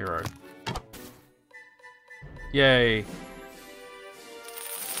 1 hero. Yay!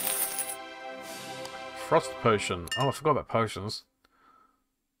 Frost potion. Oh, I forgot about potions.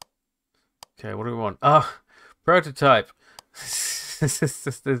 Okay, what do we want? Ah, prototype.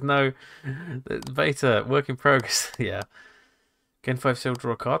 There's no beta, work in progress. Yeah. Gain 5 shield,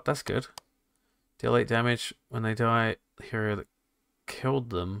 draw a card. That's good. Deal 8 damage when they die. The hero that killed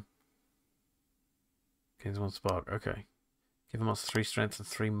them gains 1 spark. Okay. Give them 3 strength and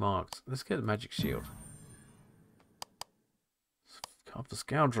 3 marks. Let's get a magic shield. Carve the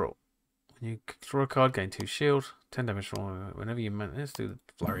Scoundrel. When you draw a card, gain 2 shield. 10 damage whenever you man. Let's do the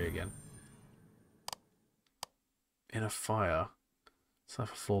flurry again. In a fire.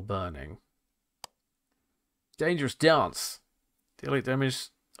 Suffer 4 burning. Dangerous Dance. Deal 8 damage.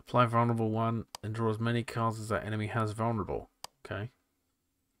 Apply vulnerable 1. And draw as many cards as that enemy has vulnerable. Okay.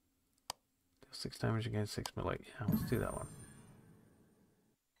 Deal 6 damage against 6 melee. Yeah, let's do that one.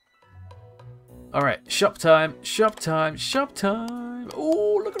 Alright, shop time. Shop time. Shop time.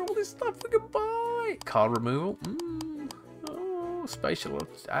 Oh, look at all this stuff we can buy. Card removal. Oh, spatial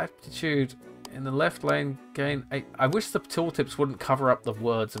aptitude. In the left lane, gain 8. I wish the tooltips wouldn't cover up the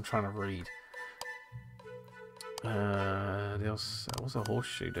words I'm trying to read. What's a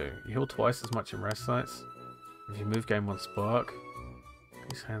horseshoe do? You heal twice as much in rest sites. If you move, gain 1 spark.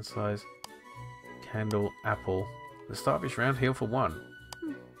 Increase hand size. Candle, apple. At the start of each round, heal for 1.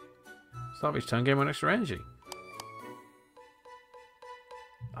 Start of each turn, gain 1 extra energy.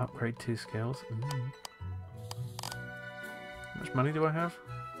 Upgrade 2 skills. How much money do I have?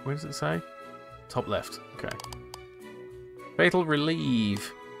 Where does it say? Top left. Okay. Fatal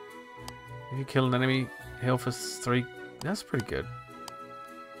Relieve. If you kill an enemy, heal for 3. That's pretty good.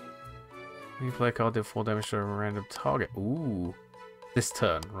 When you play a card, deal 4 damage to a random target. Ooh. This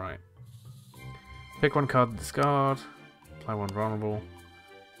turn, right. Pick 1 card to discard. Apply 1 vulnerable.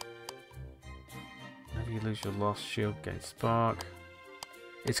 Whenever you lose your last shield, gain spark.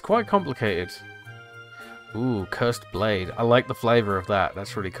 It's quite complicated. Ooh, Cursed Blade. I like the flavour of that.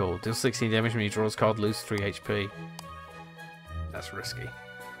 That's really cool. Deal 16 damage when you draw this card, lose 3 HP. That's risky.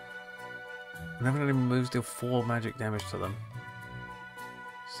 Whenever an enemy moves, deal 4 magic damage to them.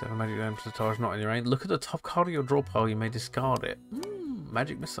 7 magic damage to the target not in your aim. Look at the top card of your draw pile, you may discard it.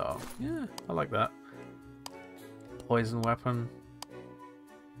 Magic Missile. Yeah, I like that. Poison Weapon.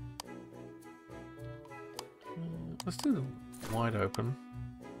 Let's do the wide open.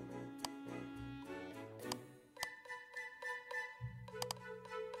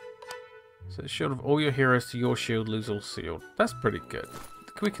 So shield of all your heroes to your shield, lose all sealed. That's pretty good.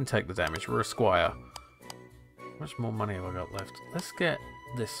 We can take the damage. We're a squire. How much more money have I got left? Let's get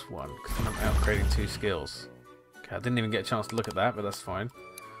this one, because then I'm upgrading 2 skills. Okay, I didn't even get a chance to look at that, but that's fine.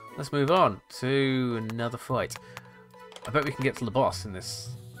 Let's move on to another fight. I bet we can get to the boss in this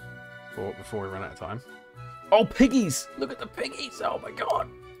before we run out of time. Oh, piggies! Look at the piggies! Oh my god!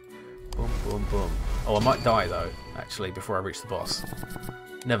 Boom, boom, boom. Oh, I might die though, actually, before I reach the boss.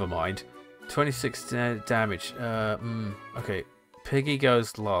 Never mind. 26 damage. Okay. Piggy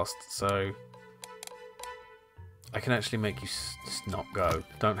goes last, so I can actually make you just not go.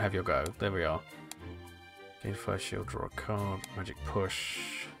 Don't have your go. There we are. Gain 5 shield, draw a card, magic push.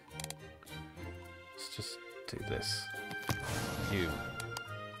 Let's just do this. You.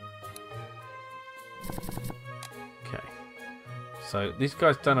 Okay. So these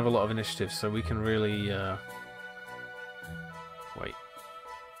guys don't have a lot of initiative, so we can really wait.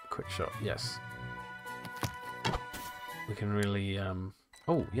 Quick shot, yes. We can really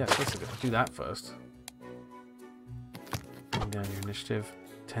oh yes, let's do that first. Bring down your initiative.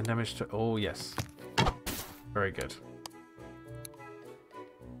 10 damage to oh yes. Very good.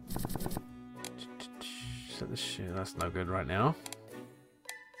 Set this shit. That's no good right now.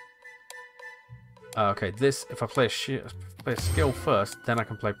 Okay, this if I play a skill first, then I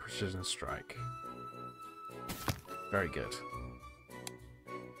can play precision strike. Very good.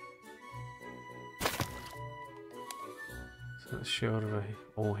 Set the shield of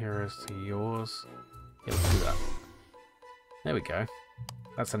all heroes to yours. Yeah, let's do that. There we go.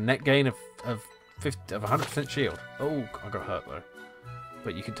 That's a net gain of 100% shield. Oh, I got hurt though.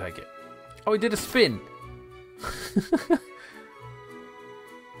 But you can take it. Oh, he did a spin!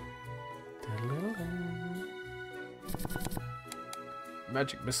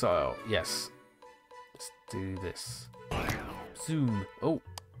 Magic missile. Yes. Let's do this. Zoom. Oh,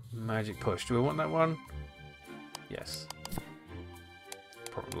 magic push. Do we want that one? Yes.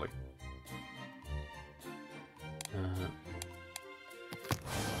 Probably.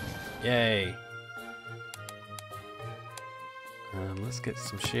 Yay. Let's get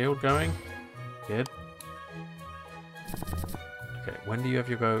some shield going. Good. Okay, when do you have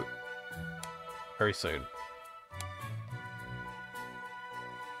your go? Very soon.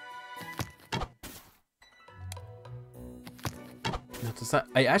 Now does that...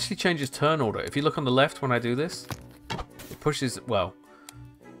 It actually changes turn order. If you look on the left when I do this, it pushes... Well,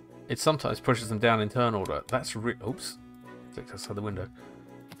 it sometimes pushes them down in turn order. That's oops. Clicked outside the window.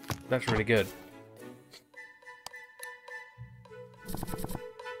 That's really good.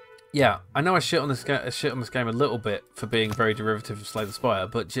 Yeah, I know I shit on this game a little bit for being very derivative of Slay the Spire,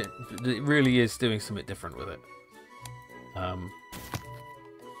 but it really is doing something different with it.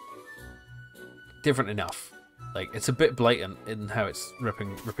 Different enough. Like, it's a bit blatant in how it's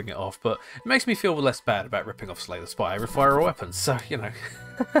ripping it off, but it makes me feel less bad about ripping off Slay the Spire with fire weapons. So you know,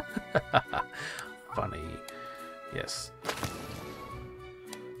 funny. Yes.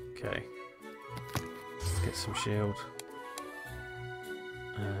 Okay. Let's get some shield.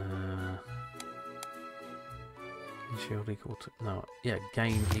 Shield equal to... No, yeah,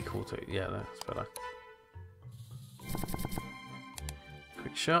 gain equal to... Yeah, that's better.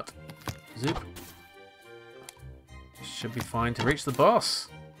 Quick shot. Zoop. Should be fine to reach the boss.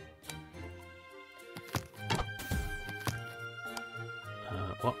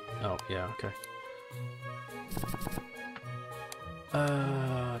 What? Oh, yeah, okay.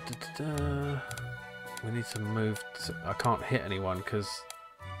 We need to move to... I can't hit anyone because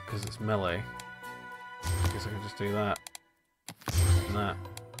it's melee. I guess I can just do that. And that.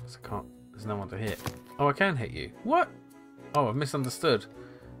 So I can't... There's no one to hit. Oh, I can hit you. What? Oh, I've misunderstood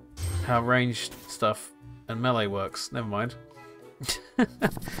how ranged stuff and melee works. Never mind.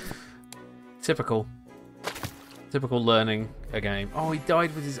 Typical. Typical learning a game. Oh, he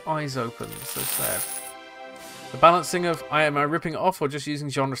died with his eyes open. So sad. The balancing of, am I ripping it off or just using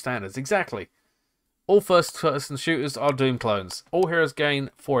genre standards? Exactly. All first-person shooters are Doom clones. All heroes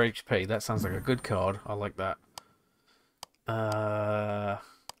gain 4 HP. That sounds like a good card. I like that.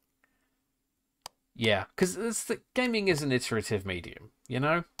 Yeah, because gaming is an iterative medium, you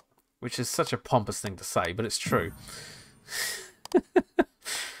know? Which is such a pompous thing to say, but it's true.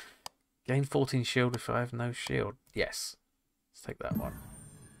 Gain 14 shield if I have no shield. Yes. Let's take that one.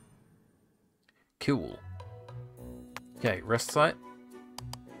 Cool. Okay, rest site.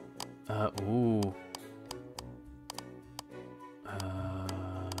 Ooh.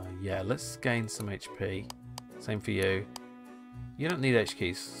 Yeah, let's gain some HP. Same for you. You don't need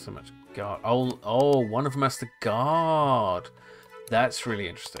HKs so much. Guard. Oh, one of them has to guard. That's really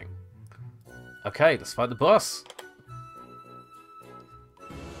interesting. Okay, let's fight the boss.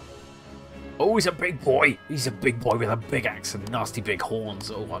 Oh, he's a big boy. He's a big boy with a big axe and nasty big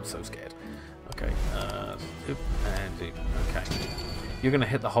horns. Oh, I'm so scared. Okay, zoop and zoop. Okay. You're going to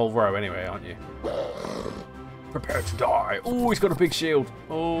hit the whole row anyway, aren't you? Prepare to die. Oh, he's got a big shield.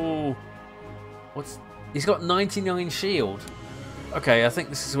 Oh. He's got 99 shield. Okay, I think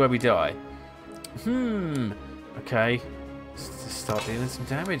this is where we die. Okay. Let's start dealing some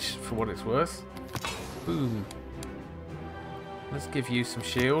damage for what it's worth. Boom. Let's give you some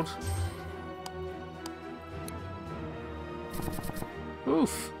shield.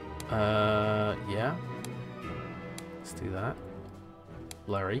 Oof. Yeah. Let's do that.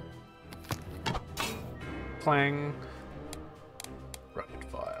 Blurry. Clang. Rapid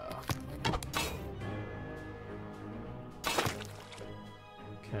fire.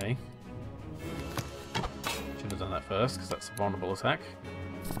 Okay. Should have done that first, because that's a vulnerable attack.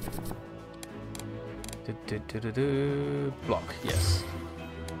 Block, yes.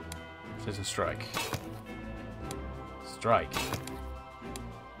 Precision strike. Strike.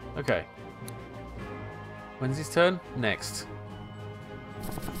 Okay. When's his turn? Next.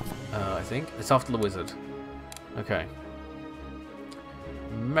 I think. It's after the wizard. Okay.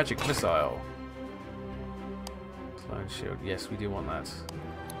 Magic missile. Clone shield. Yes, we do want that.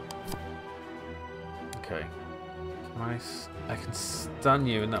 Okay. I can stun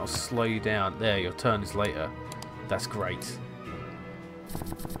you and that'll slow you down. There, your turn is later. That's great.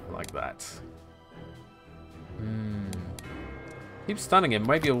 I like that. Keep stunning him.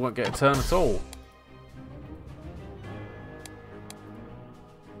 Maybe he won't get a turn at all.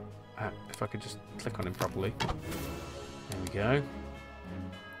 If I could just click on him properly. There we go.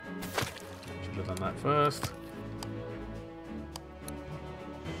 Should have done that first.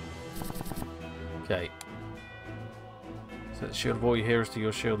 Okay. Set the shield of all your heroes to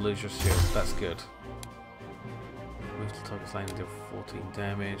your shield, lose your shield. That's good. Move to target's lane and deal 14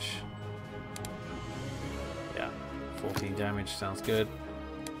 damage. Yeah, 14 damage sounds good.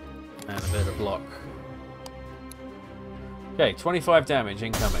 And a bit of block. Okay, 25 damage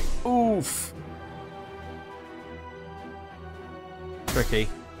incoming. Oof! Tricky.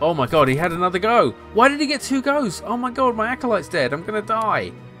 Oh my god, he had another go! Why did he get 2 goes? Oh my god, my acolyte's dead. I'm gonna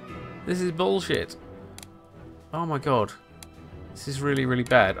die. This is bullshit. Oh my god. This is really, really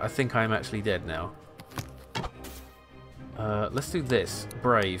bad. I think I am actually dead now. Let's do this.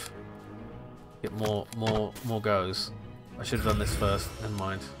 Brave. Get more goes. I should have done this first. Never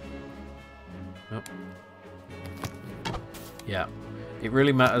mind. Yep. Yeah. It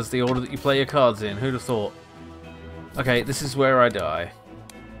really matters the order that you play your cards in. Who'd have thought? Okay, this is where I die.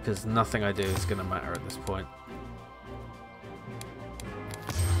 Because nothing I do is going to matter at this point.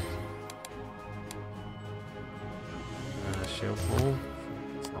 Shield ball.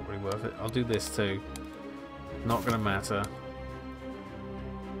 It's not really worth it. I'll do this too. Not going to matter.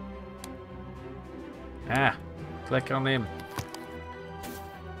 Ah! Click on him.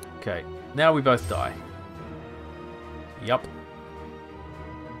 Okay. Now we both die. Yup.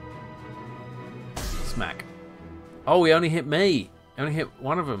 Smack. Oh, he only hit me. He only hit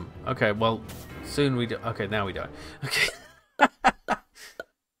one of them. Okay, well, soon we do. Okay, now we die. Okay.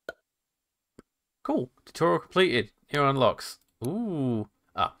 Cool. Tutorial completed. Here unlocks. Ooh.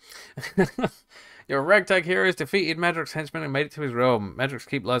 Ah. Your Ragtag Heroes defeated Madrox's henchmen and made it to his realm. Madrox's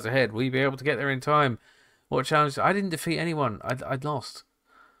keep lies ahead. Will you be able to get there in time? What challenge? I didn't defeat anyone. I'd lost.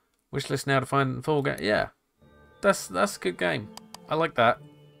 Wishlist now to find full game. Yeah. That's a good game. I like that.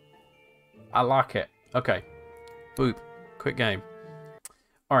 I like it. Okay. Boop. Quick game.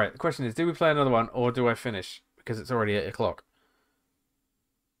 Alright, the question is, do we play another one or do I finish? Because it's already 8 o'clock.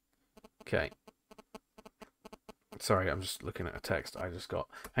 Okay. Sorry, I'm just looking at a text I just got.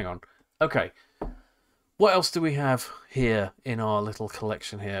 Hang on. Okay. What else do we have here in our little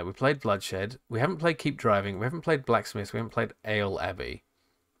collection here? We played Bloodshed. We haven't played Keep Driving. We haven't played Blacksmith. We haven't played Ale Abbey.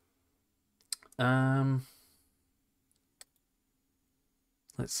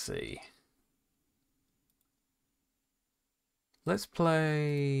 Let's see. Let's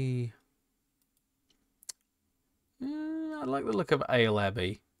play... I like the look of Ale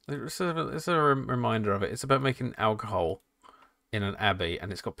Abbey. It's a reminder of it. It's about making alcohol in an abbey,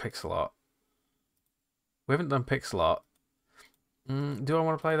 and it's got pixel art. We haven't done pixel art. Do I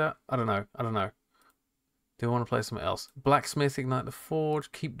want to play that? I don't know. I don't know. Do I want to play something else? Blacksmith, Ignite the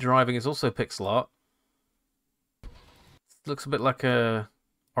Forge, Keep Driving is also pixel art. Looks a bit like a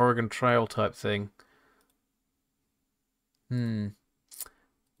Oregon Trail type thing.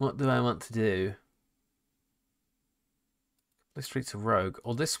 What do I want to do? The Streets of Rogue.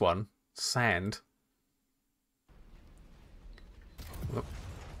 Or this one. Sand. Look.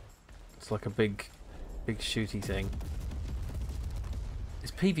 It's like a big shooty thing.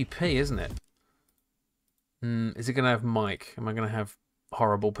 It's PvP, isn't it? Is it going to have Mike? Am I going to have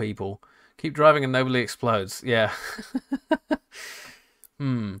horrible people? Keep Driving and Nobly Explodes. Yeah.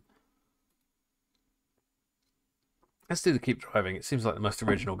 Let's do the Keep Driving. It seems like the most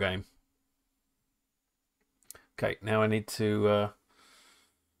original game. Okay, now I need to...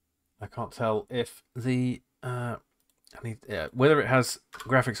 I can't tell if the I need, yeah, whether it has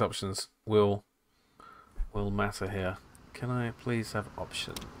graphics options will matter here. Can I please have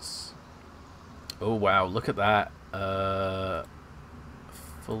options? Oh wow, look at that.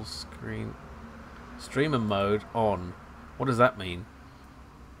 Full screen streamer mode on. What does that mean?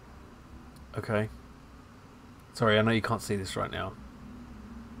 Okay. Sorry, I know you can't see this right now.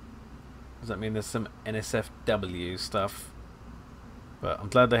 Does that mean there's some NSFW stuff? But I'm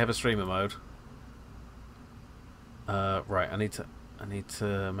glad they have a streamer mode. Right, I need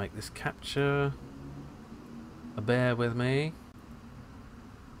to make this capture. Bear with me.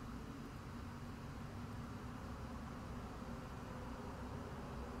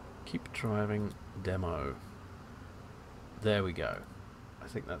 Keep driving demo. There we go. I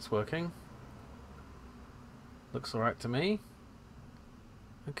think that's working. Looks alright to me.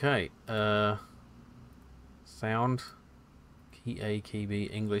 Okay, sound. Key A, key B,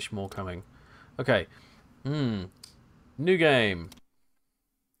 English, more coming. Okay. New game.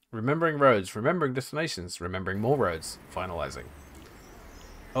 Remembering roads, remembering destinations, remembering more roads, finalizing.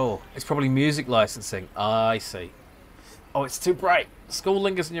 Oh, it's probably music licensing. I see. Oh, it's too bright. School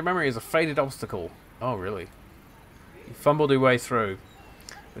lingers in your memory as a faded obstacle. Oh, really? You fumbled your way through.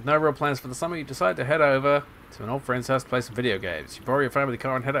 With no real plans for the summer, you decide to head over to an old friend's house to play some video games. You borrow your family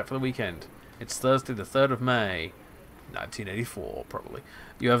car and head out for the weekend. It's Thursday the 3rd of May, 1984, probably.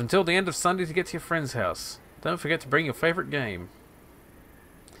 You have until the end of Sunday to get to your friend's house. Don't forget to bring your favourite game.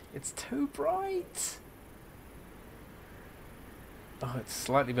 It's too bright. Oh, it's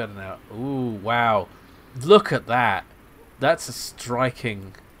slightly better now. Ooh, wow. Look at that. That's a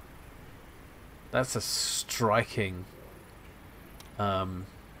striking... what's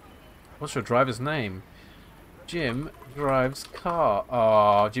your driver's name? Jim drives car.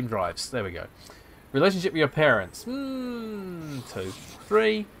 Oh, Jim drives. There we go. Relationship with your parents. 2,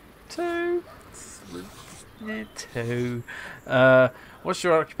 3, 2, 2. What's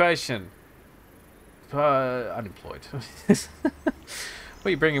your occupation? Unemployed. What are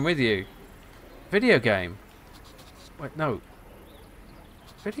you bringing with you? Video game. Wait, no.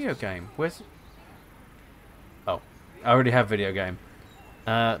 Video game. Where's... Oh, I already have video game.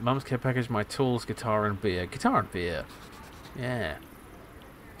 Mum's care package, my tools, guitar and beer. Guitar and beer. Yeah.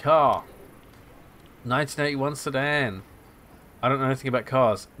 Car. 1981 sedan. I don't know anything about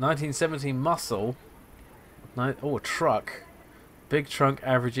cars. 1970 muscle. Oh, a truck. Big trunk,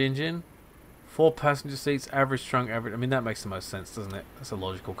 average engine. 4 passenger seats, average trunk, average... I mean, that makes the most sense, doesn't it? That's a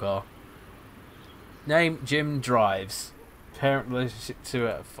logical car. Name, Jim drives. Parent relationship, 2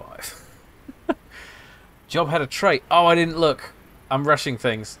 out of 5. Job had a trait. Oh, I didn't look. I'm rushing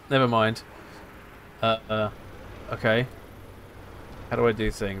things. Never mind. Okay. How do I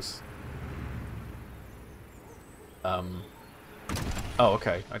do things? Oh,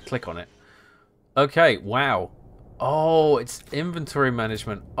 okay. I click on it. Okay, wow. Oh, it's inventory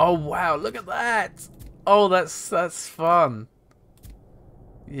management. Oh, wow, look at that. Oh, that's fun.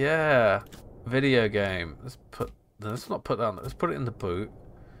 Yeah. Video game. Let's not put that on. Let's put it in the boot.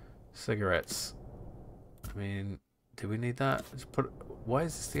 Cigarettes. I mean, do we need that? Just put it, why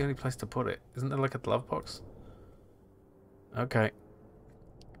is this the only place to put it? Isn't there like a glove box? Okay.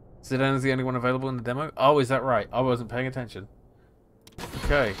 Sedan is the only one available in the demo? Oh, is that right? I wasn't paying attention.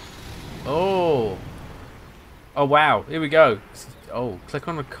 Okay. Oh. Oh, wow. Here we go. Oh, click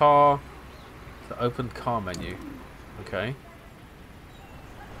on the car. The open car menu. Okay.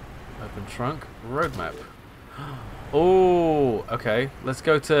 Open trunk. Roadmap. Oh, okay. Let's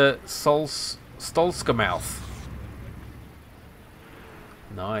go to Stolskamouth.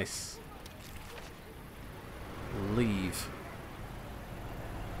 Nice. Leave.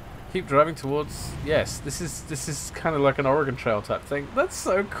 Keep driving towards... Yes, this is kind of like an Oregon Trail type thing. That's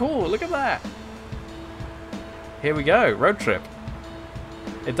so cool. Look at that. Here we go. Road trip.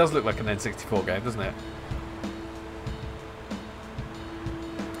 It does look like an N64 game, doesn't it?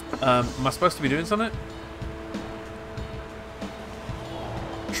 Am I supposed to be doing something?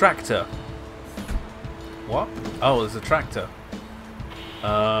 Tractor. What? Oh, there's a tractor.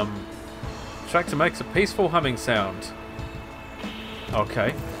 Tractor makes a peaceful humming sound.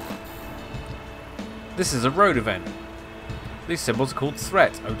 Okay. This is a road event. These symbols are called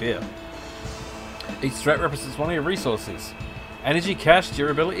threat. Oh dear. Each threat represents one of your resources. Energy, cash,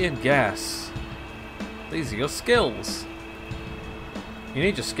 durability, and gas. These are your skills. You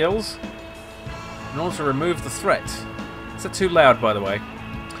need your skills in order to remove the threat. Is that too loud, by the way?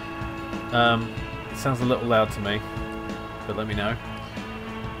 It sounds a little loud to me, but let me know.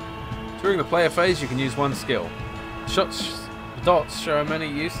 During the player phase, you can use one skill. The dots show how many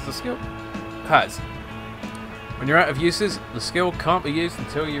uses the skill has. When you're out of uses, the skill can't be used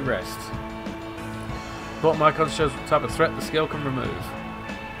until you rest. Bottom icon shows what type of threat the skill can remove.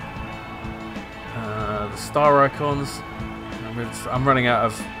 The star icons. I'm running out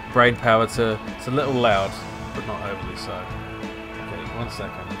of brain power to. It's a little loud, but not overly so. Okay, 1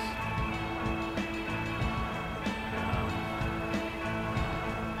 second.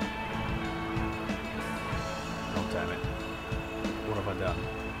 Oh damn it! What have I done?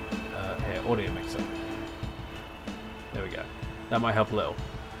 Here, audio mixer. There we go. That might help a little.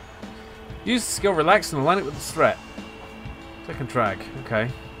 Use the skill relax and align it with the threat. Click and drag. Okay.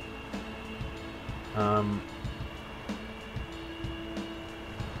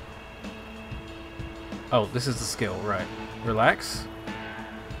 Oh, this is the skill, right. Relax.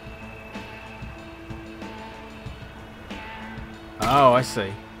 Oh, I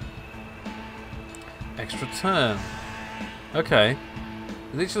see. Extra turn. Okay.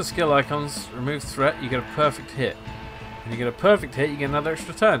 With each of the skill icons, remove threat, you get a perfect hit. When you get a perfect hit, you get another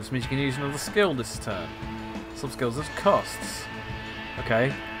extra turn. This means you can use another skill this turn. Some skills have costs.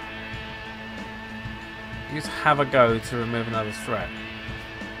 Okay. Use have a go to remove another threat.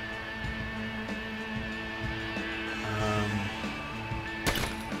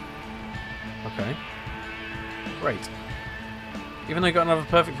 Okay. Great. Even though you got another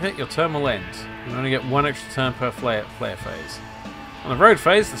perfect hit, your turn will end. You only get 1 extra turn per flare phase. On the road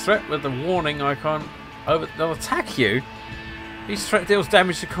phase, the threat with the warning icon they'll attack you. Each threat deals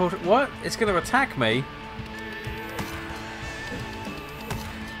damage to call. What? It's going to attack me?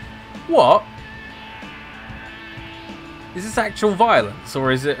 What? Is this actual violence,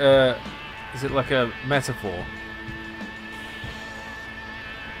 or is it like a metaphor?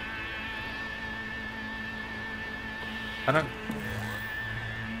 I don't.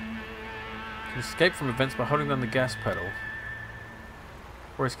 Can escape from events by holding down the gas pedal.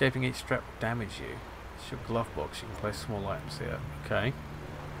 Or escaping each strap will damage you. It's your glove box. You can place small items here. Okay.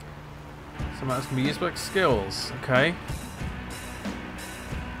 Some items can be used by skills. Okay.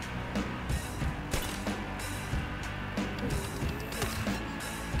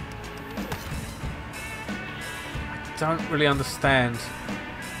 I don't really understand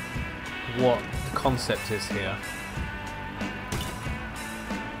what the concept is here.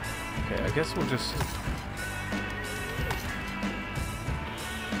 Okay, I guess we'll just...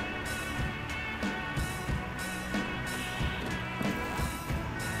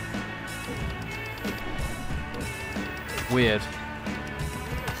 Weird.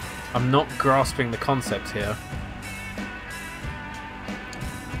 I'm not grasping the concept here.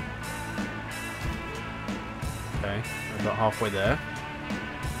 Okay, we're about halfway there.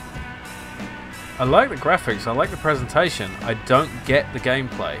 I like the graphics, I like the presentation, I don't get the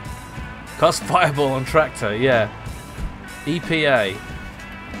gameplay. Cost Fireball on Tractor, yeah. EPA.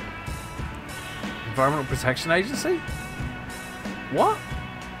 Environmental Protection Agency? What?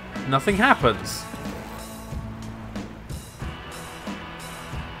 Nothing happens.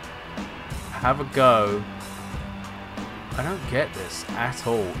 Have a go. I don't get this at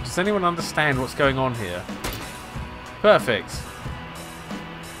all. Does anyone understand what's going on here? Perfect.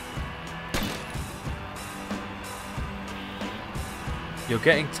 You're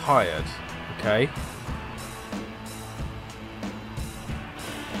getting tired, okay?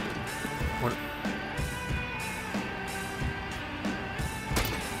 What?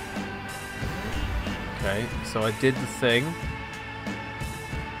 Okay, so I did the thing.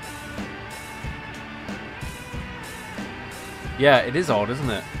 Yeah, it is odd, isn't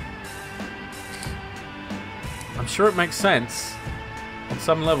it? I'm sure it makes sense on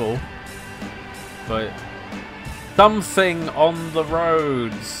some level, but something on the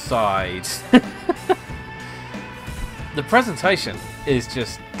road side. The presentation is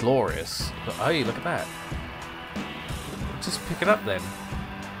just glorious. But, hey, look at that. Just pick it up then.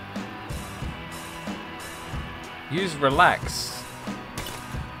 Use relax.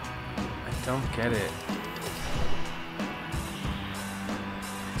 I don't get it.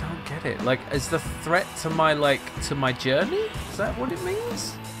 It like is the threat to my journey? Is that what it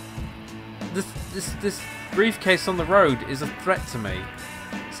means? This briefcase on the road is a threat to me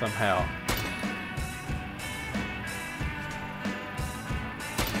somehow.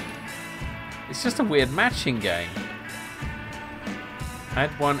 It's just a weird matching game. Add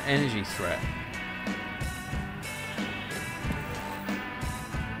 1 energy threat.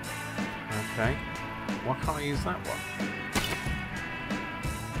 Okay. Why can't I use that one?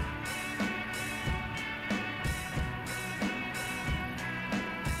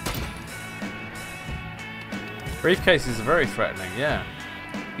 Briefcases are very threatening, yeah.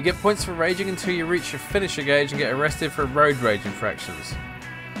 You get points for raging until you reach your finisher gauge and get arrested for road rage infractions.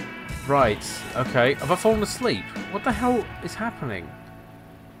 Right, okay. Have I fallen asleep? What the hell is happening?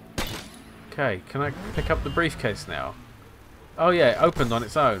 Okay, can I pick up the briefcase now? Oh yeah, it opened on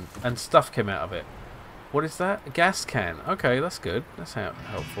its own, and stuff came out of it. What is that? A gas can. Okay, that's good. That's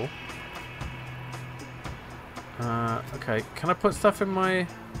helpful. Okay, can I put stuff in my...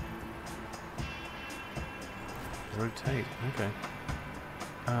 Rotate, okay.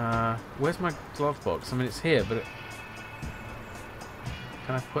 Where's my glove box? I mean, it's here, but...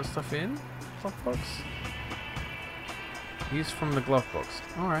 Can I put stuff in? Glove box? Use from the glove box.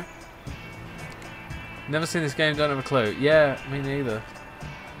 Alright. Never seen this game, don't have a clue. Yeah, me neither.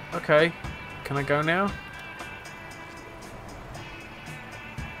 Okay. Can I go now?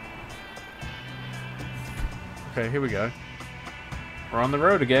 Okay, here we go. We're on the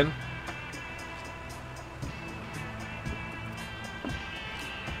road again.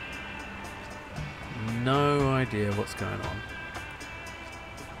 No idea what's going on.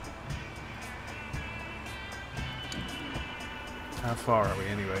 How far are we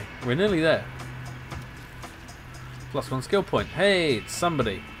anyway? We're nearly there. +1 skill point. Hey, it's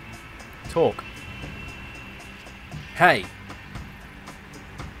somebody. Talk. Hey.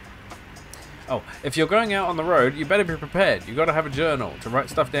 Oh, if you're going out on the road, you better be prepared. You've got to have a journal to write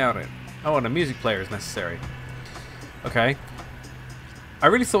stuff down in. Oh, and a music player is necessary. Okay. I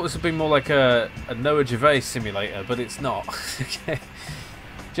really thought this would be more like a Noah Gervais simulator, but it's not. Okay.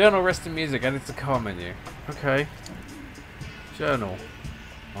 Journal, rest in music, added to car menu. Okay. Journal.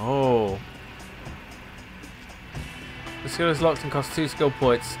 Oh. The skill is locked and costs 2 skill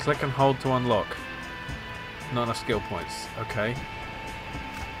points. Click and hold to unlock. Not enough skill points. Okay.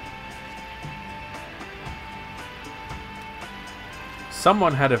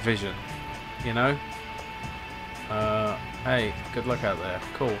 Someone had a vision, you know? Hey, good luck out there.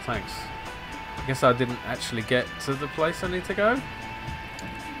 Cool, thanks. I guess I didn't actually get to the place I need to go.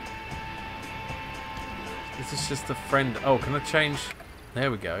 This is just a friend. Oh, can I change? There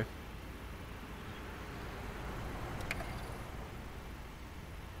we go.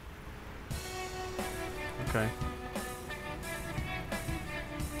 Okay.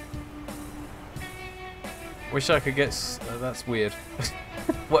 Wish I could get... that's weird.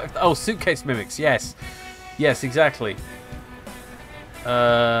 What? Oh, suitcase mimics. Yes. Yes, exactly.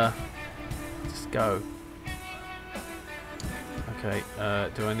 Just go. Okay.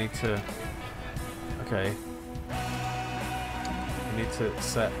 Do I need to... Okay. I need to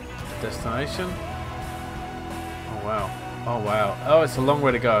set a destination. Oh, wow. Oh, wow. Oh, it's a long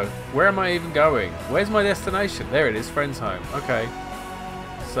way to go. Where am I even going? Where's my destination? There it is. Friend's home. Okay.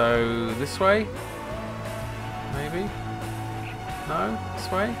 So, this way? Maybe? No?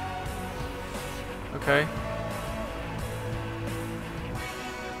 This way? Okay.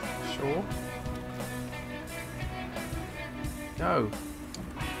 Sure. Go.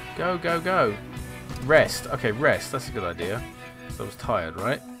 Go, go, go. Rest. Okay, rest. That's a good idea. So I was tired,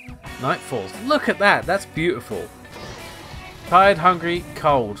 right? Night falls. Look at that. That's beautiful. Tired, hungry,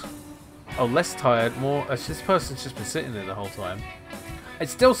 cold. Oh, less tired, more... this person's just been sitting there the whole time. It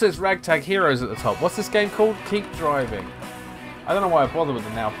still says Ragtag Heroes at the top. What's this game called? Keep Driving. I don't know why I bother with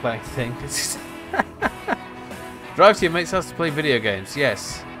the now playing thing. Drive to your mate's house to play video games.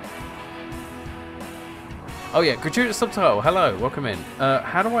 Yes. Oh yeah, gratuitous subtitle. Hello, welcome in.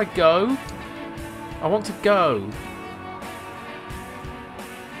 How do I go? I want to go.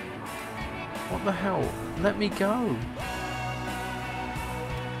 What the hell? Let me go.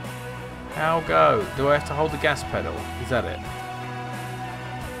 How go? Do I have to hold the gas pedal? Is that it?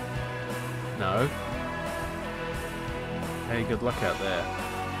 No. Hey, good luck out there.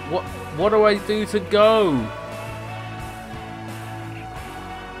 What do I do to go?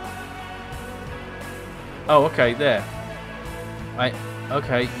 Oh, okay, there.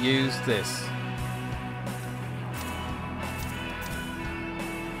 Okay, use this.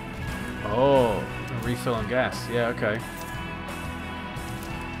 Oh, refill on gas. Yeah, okay.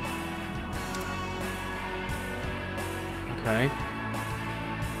 Okay.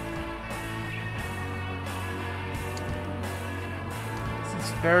 This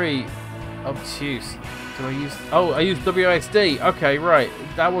is very obtuse. Do I use... Oh, I use WASD. Okay, right.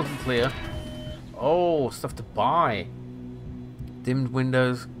 That wasn't clear. Oh, stuff to buy. Dimmed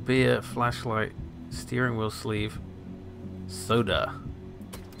windows, beer, flashlight, steering wheel sleeve, soda.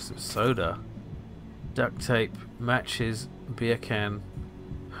 Some soda. Duct tape, matches, beer can,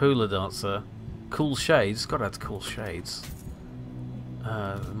 hula dancer, cool shades. Gotta have cool shades.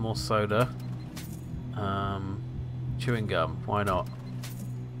 More soda. Chewing gum. Why not?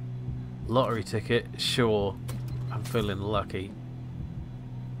 Lottery ticket. Sure. I'm feeling lucky.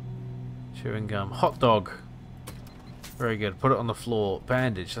 Chewing gum. Hot dog. Very good. Put it on the floor.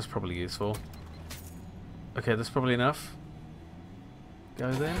 Bandage. That's probably useful. Okay, that's probably enough.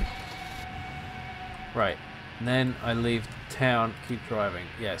 Go then. Right. And then I leave town, keep driving.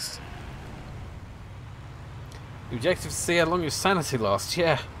 Yes. The objective is to see how long your sanity lasts.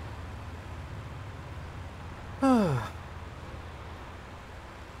 Yeah.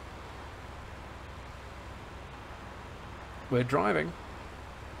 We're driving.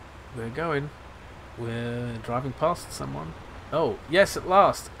 We're going. We're driving past someone. Oh, yes, at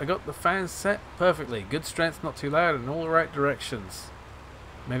last. I got the fans set perfectly. Good strength, not too loud, in all the right directions.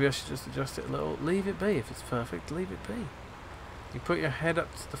 Maybe I should just adjust it a little. Leave it be. If it's perfect, leave it be. You put your head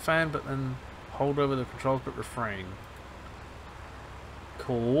up to the fan, but then hold over the controls, but refrain.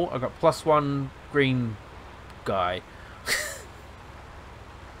 Cool. I got +1 green guy.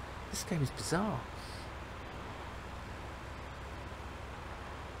 This game is bizarre.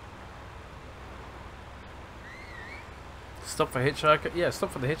 Stop for hitchhiker? Yeah,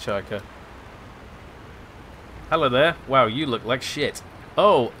 stop for the hitchhiker. Hello there. Wow, you look like shit.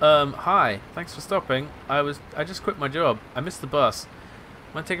 Oh, hi. Thanks for stopping. I just quit my job. I missed the bus.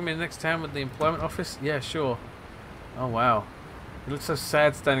 Mind taking me to the next town with the employment office? Yeah, sure. Oh, wow. He looks so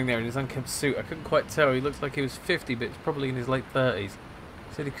sad standing there in his unkempt suit. I couldn't quite tell. He looks like he was 50, but he's probably in his late 30s. He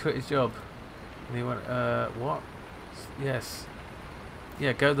said he quit his job. And he went, what? Yes.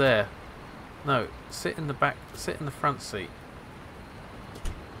 Yeah, go there. No, sit in the back, sit in the front seat.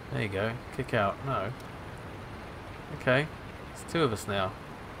 There you go. Kick out. No. Okay. It's 2 of us now.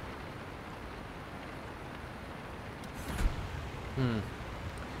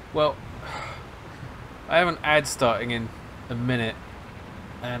 Well, I have an ad starting in a minute,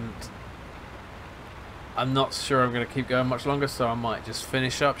 and I'm not sure I'm going to keep going much longer, so I might just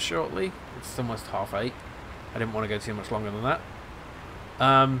finish up shortly. It's almost 8:30. I didn't want to go too much longer than that.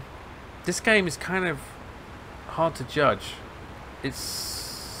 This game is kind of hard to judge. It's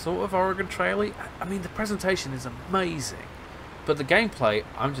sort of Oregon Trail-y. I mean, the presentation is amazing, but the gameplay,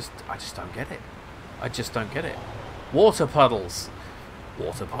 I just don't get it. I just don't get it. Water puddles.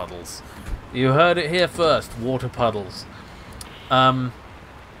 Water puddles. You heard it here first. Water puddles.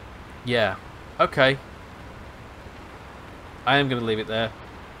 Yeah. Okay. I am going to leave it there.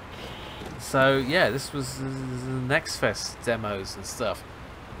 So, yeah, this was the Next Fest demos and stuff.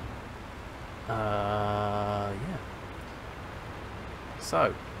 Yeah.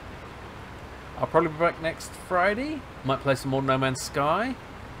 So, I'll probably be back next Friday. Might play some more No Man's Sky,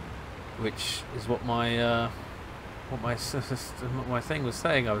 which is what my my thing was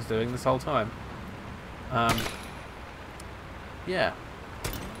saying I was doing this whole time. Yeah.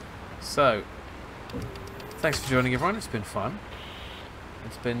 So, thanks for joining, everyone. It's been fun.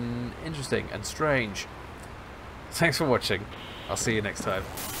 It's been interesting and strange. Thanks for watching. I'll see you next time.